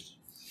released?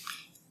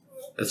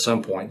 At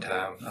some point in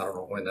time, I don't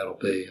know when that'll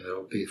be.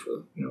 That'll be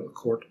for the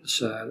court to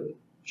decide, or the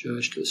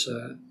judge to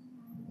decide.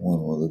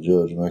 When will the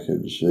judge make a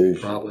decision?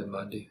 Probably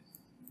Monday.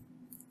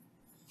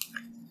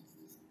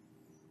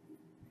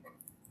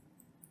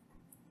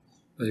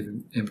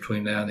 Maybe in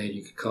between now and then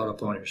you get caught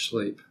up on your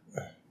sleep.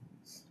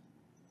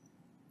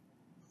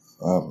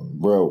 I'm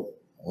broke.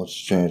 What's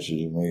the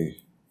chances of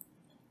me?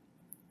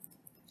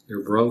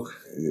 You're broke?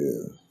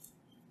 Yeah.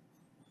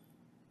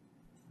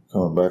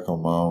 Coming back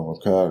on my own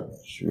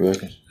recognizance, you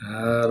reckon?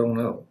 I don't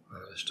know. I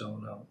just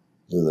don't know.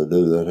 Do they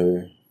do that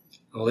here?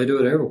 Oh, they do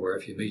it everywhere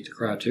if you meet the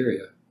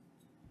criteria.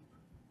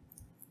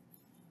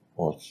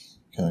 What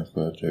kind of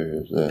criteria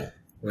is that?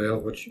 Well,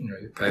 your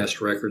past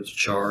records, the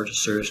charge, the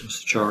seriousness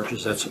of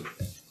charges, that's a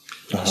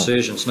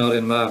decision. It's not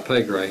in my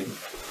pay grade.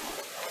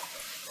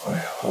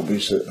 Well, I'll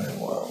be sitting there a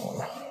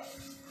while.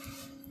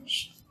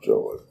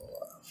 Enjoy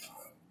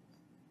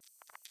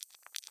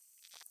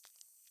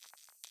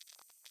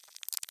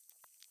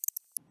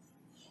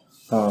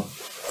my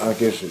life. I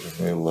guess it's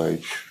a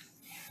middle-age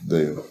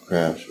deal,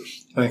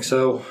 crisis. Think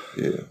so?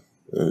 Yeah.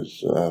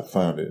 I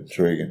find it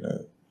intriguing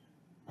that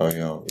how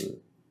young the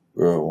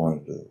girl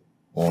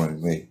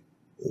wanted me.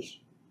 That's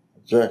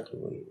exactly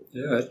what it is.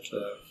 Yeah,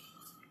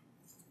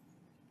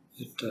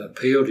 it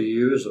appealed to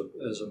you as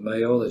a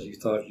male that you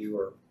thought you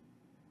were,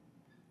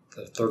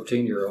 that a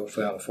 13-year-old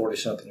found a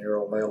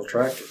 40-something-year-old male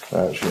attractive.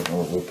 That shouldn't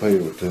have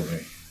appealed to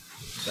me.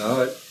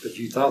 No, but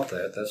you thought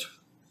that. That's.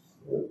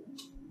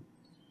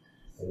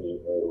 That's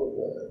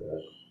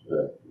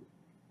exactly.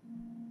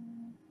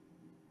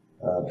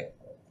 I don't know.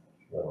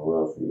 It's been a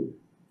rough year.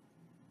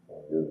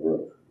 It's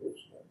rough.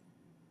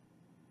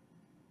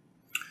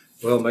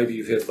 Well, maybe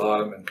you've hit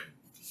bottom and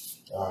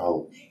I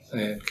hope so.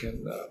 and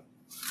can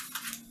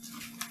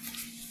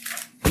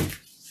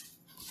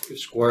get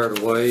squared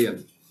away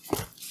and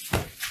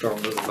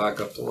start moving back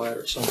up the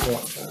ladder at some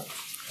point in time.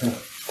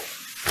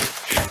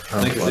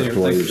 Think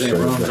there's any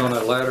rungs on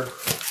that ladder?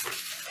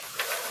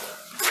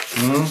 I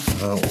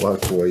don't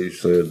like the way you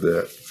said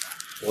that.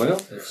 Well,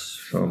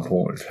 it's Some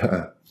point in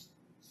time.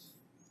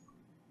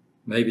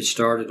 maybe it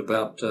started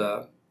about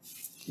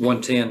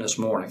 1:10 this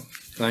morning.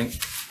 I think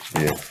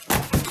Yeah.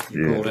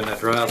 pulled in that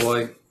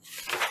driveway.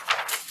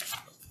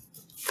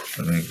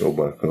 And then go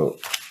back up,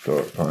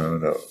 start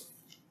climbing up.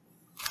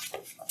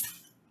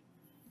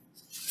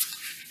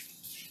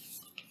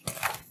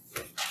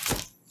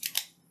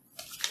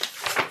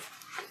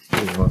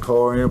 Is my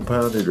car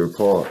impounded or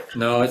parked?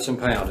 No, it's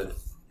impounded,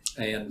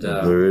 and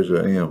There is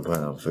an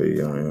impound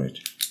fee on it.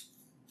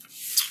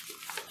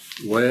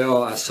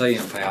 well, I say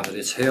impounded.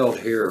 It's held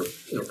here.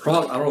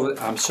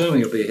 I'm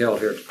assuming it'll be held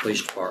here at the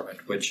police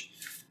department, which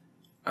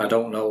I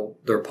don't know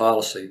their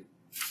policy.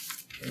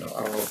 I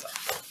don't know.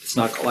 It's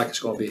not like it's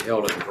going to be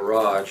held in the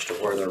garage to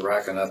where they're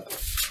racking up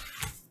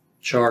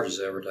charges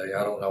every day.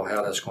 I don't know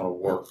how that's going to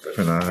work, but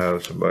Can I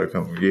have somebody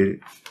come and get it?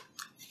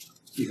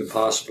 you can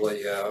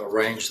possibly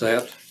arrange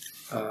that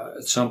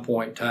at some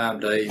point in time.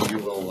 Dave, you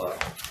will.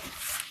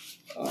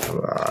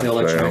 They'll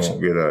let you I make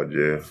won't get out of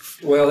jail.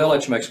 Well, they'll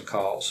let you make some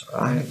calls.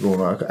 I ain't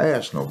going to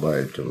ask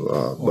nobody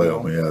to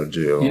bail me out of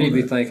jail. You need to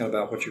be thinking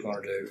about what you're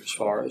going to do as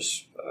far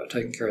as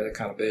taking care of that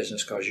kind of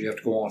business, because you have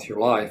to go on with your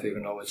life,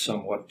 even though it's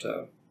somewhat.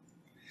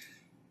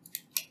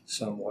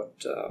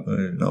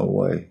 There's no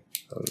way.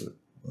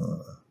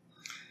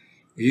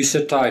 You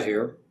sit tight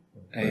here,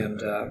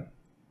 and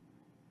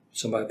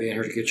somebody being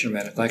here to get you in a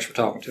minute. Thanks for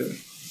talking to me.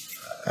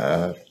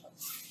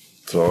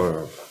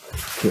 Sorry,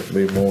 couldn't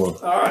be more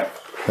All right.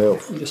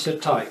 helpful. You just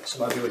sit tight.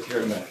 Somebody be with you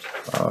here in a minute.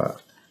 All right.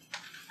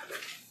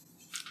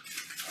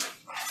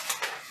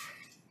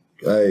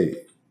 Hey,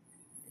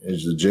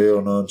 is the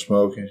jail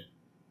non-smoking?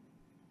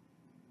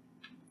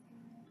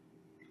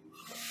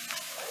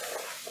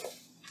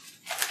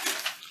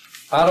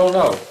 I don't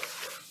know.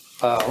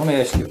 Let me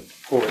ask you,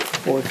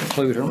 before we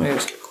conclude here, let me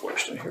ask you a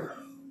question here.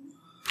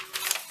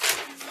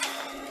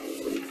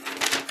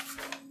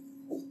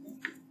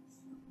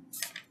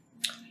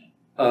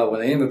 When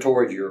they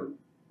inventoried your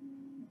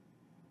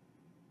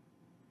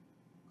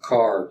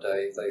car,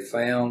 Dave, they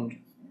found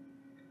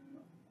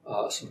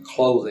some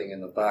clothing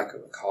in the back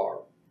of the car.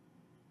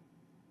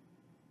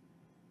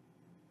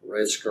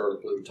 Red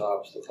skirt, blue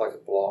tops, looked like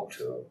it belonged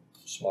to a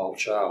small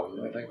child. You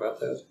know anything about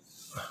that?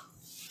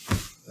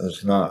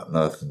 It's not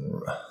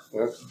nothing.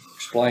 Well,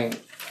 explain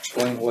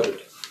what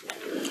it.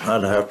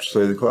 I'd have to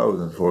see the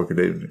clothing before I could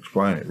even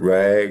explain it.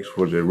 Rags,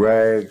 was it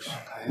rags?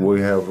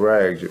 We have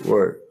rags at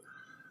work.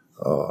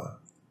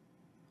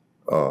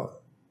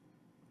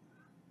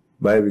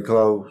 Baby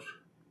clothes.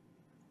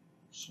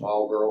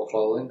 Small girl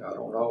clothing. I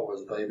don't know.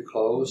 Was it baby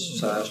clothes?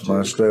 Size 2?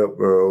 My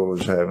stepgirl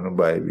was having a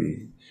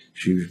baby.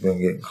 She's been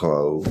getting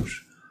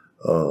clothes.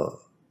 Your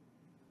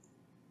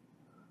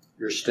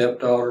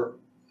stepdaughter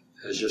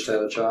has just had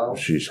a child?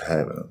 She's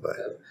having a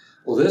baby.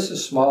 Well, this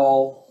is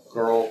small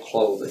girl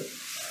clothing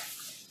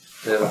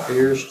that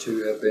appears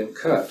to have been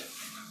cut.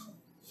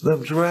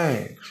 Them's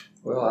rags.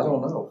 Well, I don't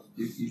know.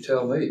 You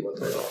tell me what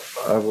they are.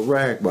 I have a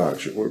rag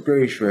box at work,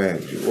 grease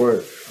rags at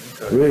work.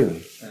 Okay.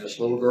 Really? And it's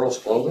little girl's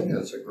clothing?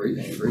 That's a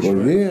grease Well,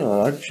 rag? yeah,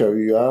 I can show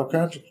you all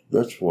kinds of,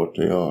 that's what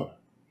they are.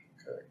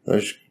 Okay.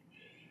 There's,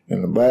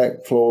 in the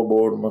back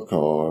floorboard of my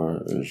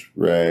car is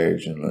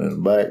rags, and in the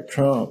back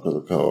trunk of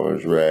the car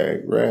is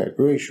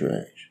grease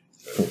rags.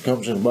 It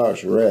comes in a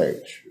box of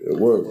rags at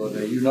work. Well,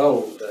 now you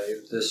know,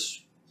 Dave,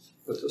 this,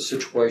 with the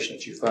situation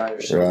that you find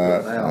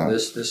yourself in now,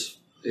 this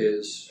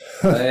is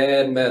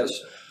bad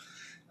medicine.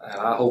 And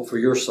I hope for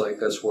your sake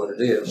that's what it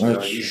is.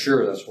 Are you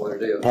sure that's what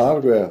it is?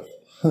 Polygraph.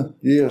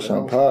 Yes,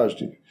 I'm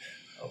positive.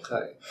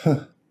 Okay.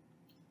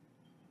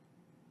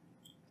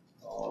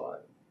 All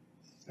right.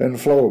 And the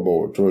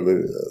floorboards where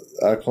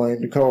I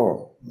cleaned the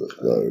car the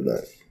other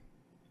day.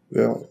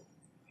 Yeah.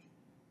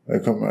 They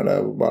come right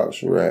out of a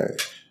box of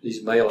rags.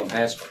 These male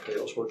enhancement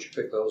pills, where'd you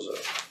pick those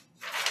up?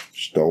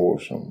 Store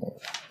somewhere.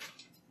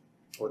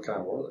 What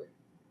kind were they?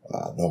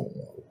 I don't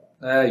know.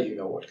 Now you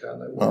know what kind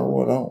they were.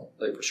 No, I don't.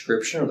 They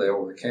prescription or they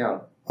over the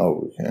counter?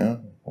 Over the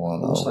counter. Why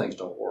not? Those things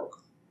don't work.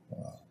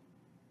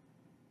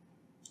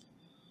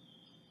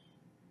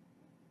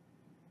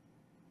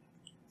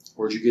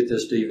 Where'd you get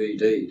this DVD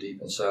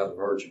deep inside the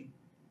Virgin?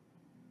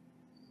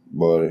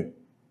 Buddy.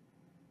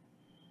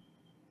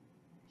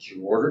 Did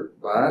You order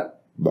it, buy it?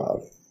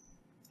 Bought it.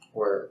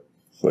 Where?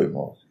 Flea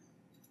market.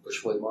 Which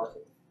flea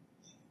market?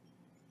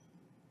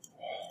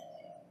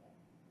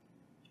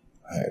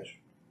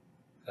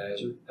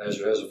 Hazard.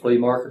 Hazard has a flea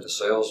market that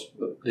sells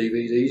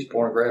DVDs,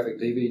 pornographic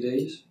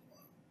DVDs.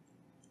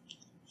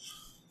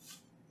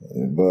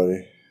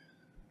 Buddy,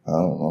 I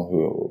don't know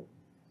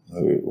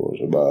who it was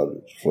about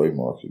it. Flea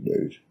market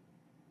dude.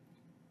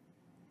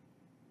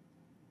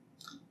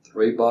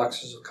 3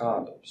 boxes of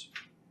condoms.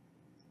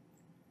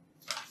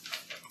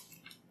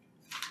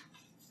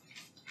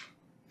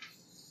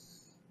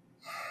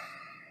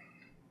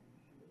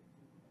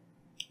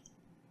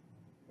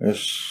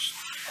 It's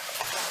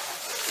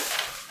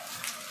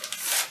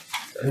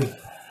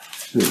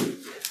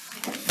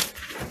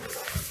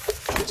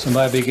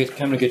Somebody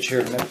come to get you here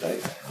in a minute,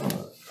 Dave.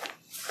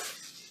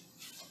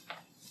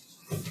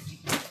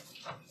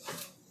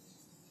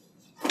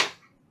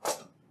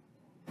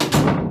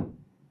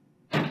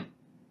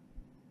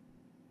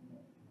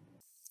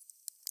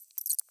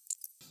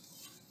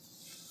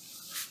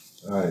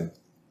 Hey,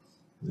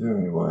 is there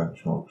any way I can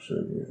smoke a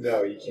cigarette?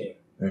 No, you can't.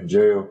 In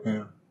jail,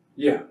 can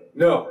Yeah,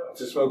 no,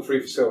 it's a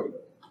smoke-free facility.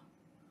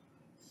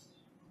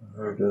 I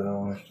heard that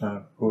on this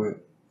time to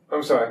quit.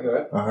 I'm sorry, go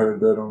ahead. I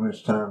heard that on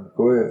this time to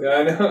quit. Yeah,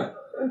 I know.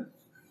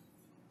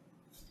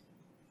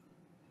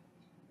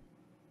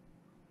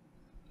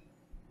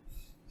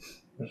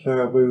 I say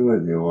I'll be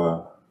with you a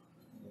while.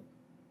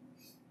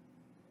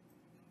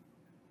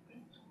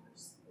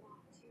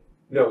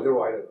 No, they're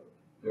wide open.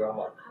 They're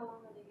unlocked.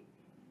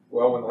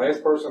 Well, when the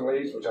last person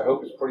leaves, which I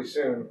hope is pretty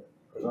soon,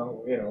 because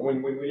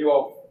when you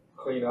all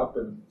clean up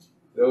and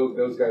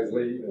those guys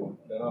leave, and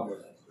then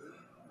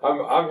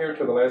I'm here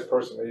till the last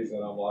person leaves,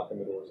 and I'm locking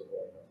the doors.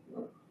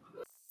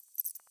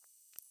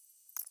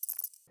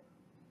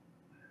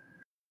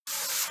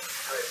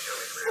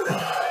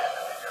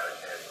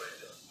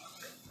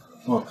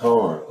 My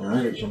car. Can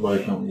I get somebody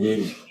to come get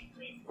it?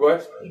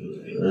 What?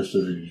 They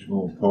said he's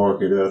going to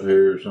park it out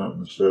here or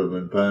something instead of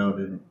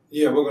impounding it.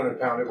 Yeah, we're going to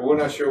pound it, but we're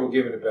not sure we're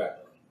giving it back.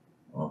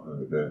 I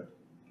heard that.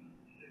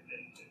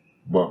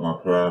 Bought my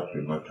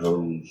property, my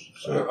toes.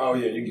 So Oh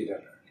yeah, you can get that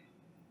back.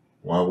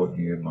 why wouldn't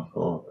you get my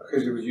car back?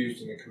 Because it was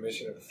used in the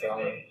commission of a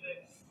felony.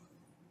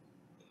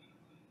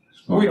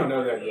 It's my- We don't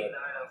know that yet.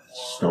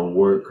 It's no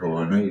work car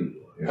I need.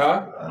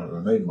 Huh?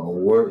 I need my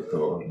work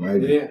car,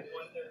 maybe. Yeah.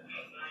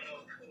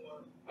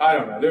 I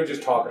don't know. They're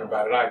just talking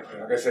about it.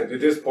 Like I said, at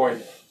this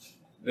point,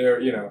 they're,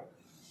 I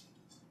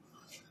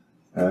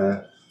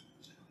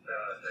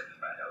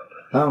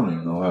don't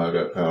even know how I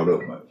got piled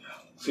up, mate.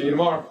 See you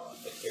tomorrow.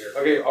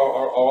 Okay,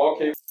 are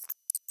okay?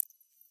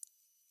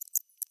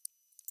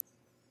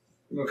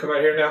 You gonna come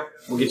out here now?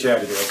 We'll get you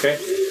out of here, okay?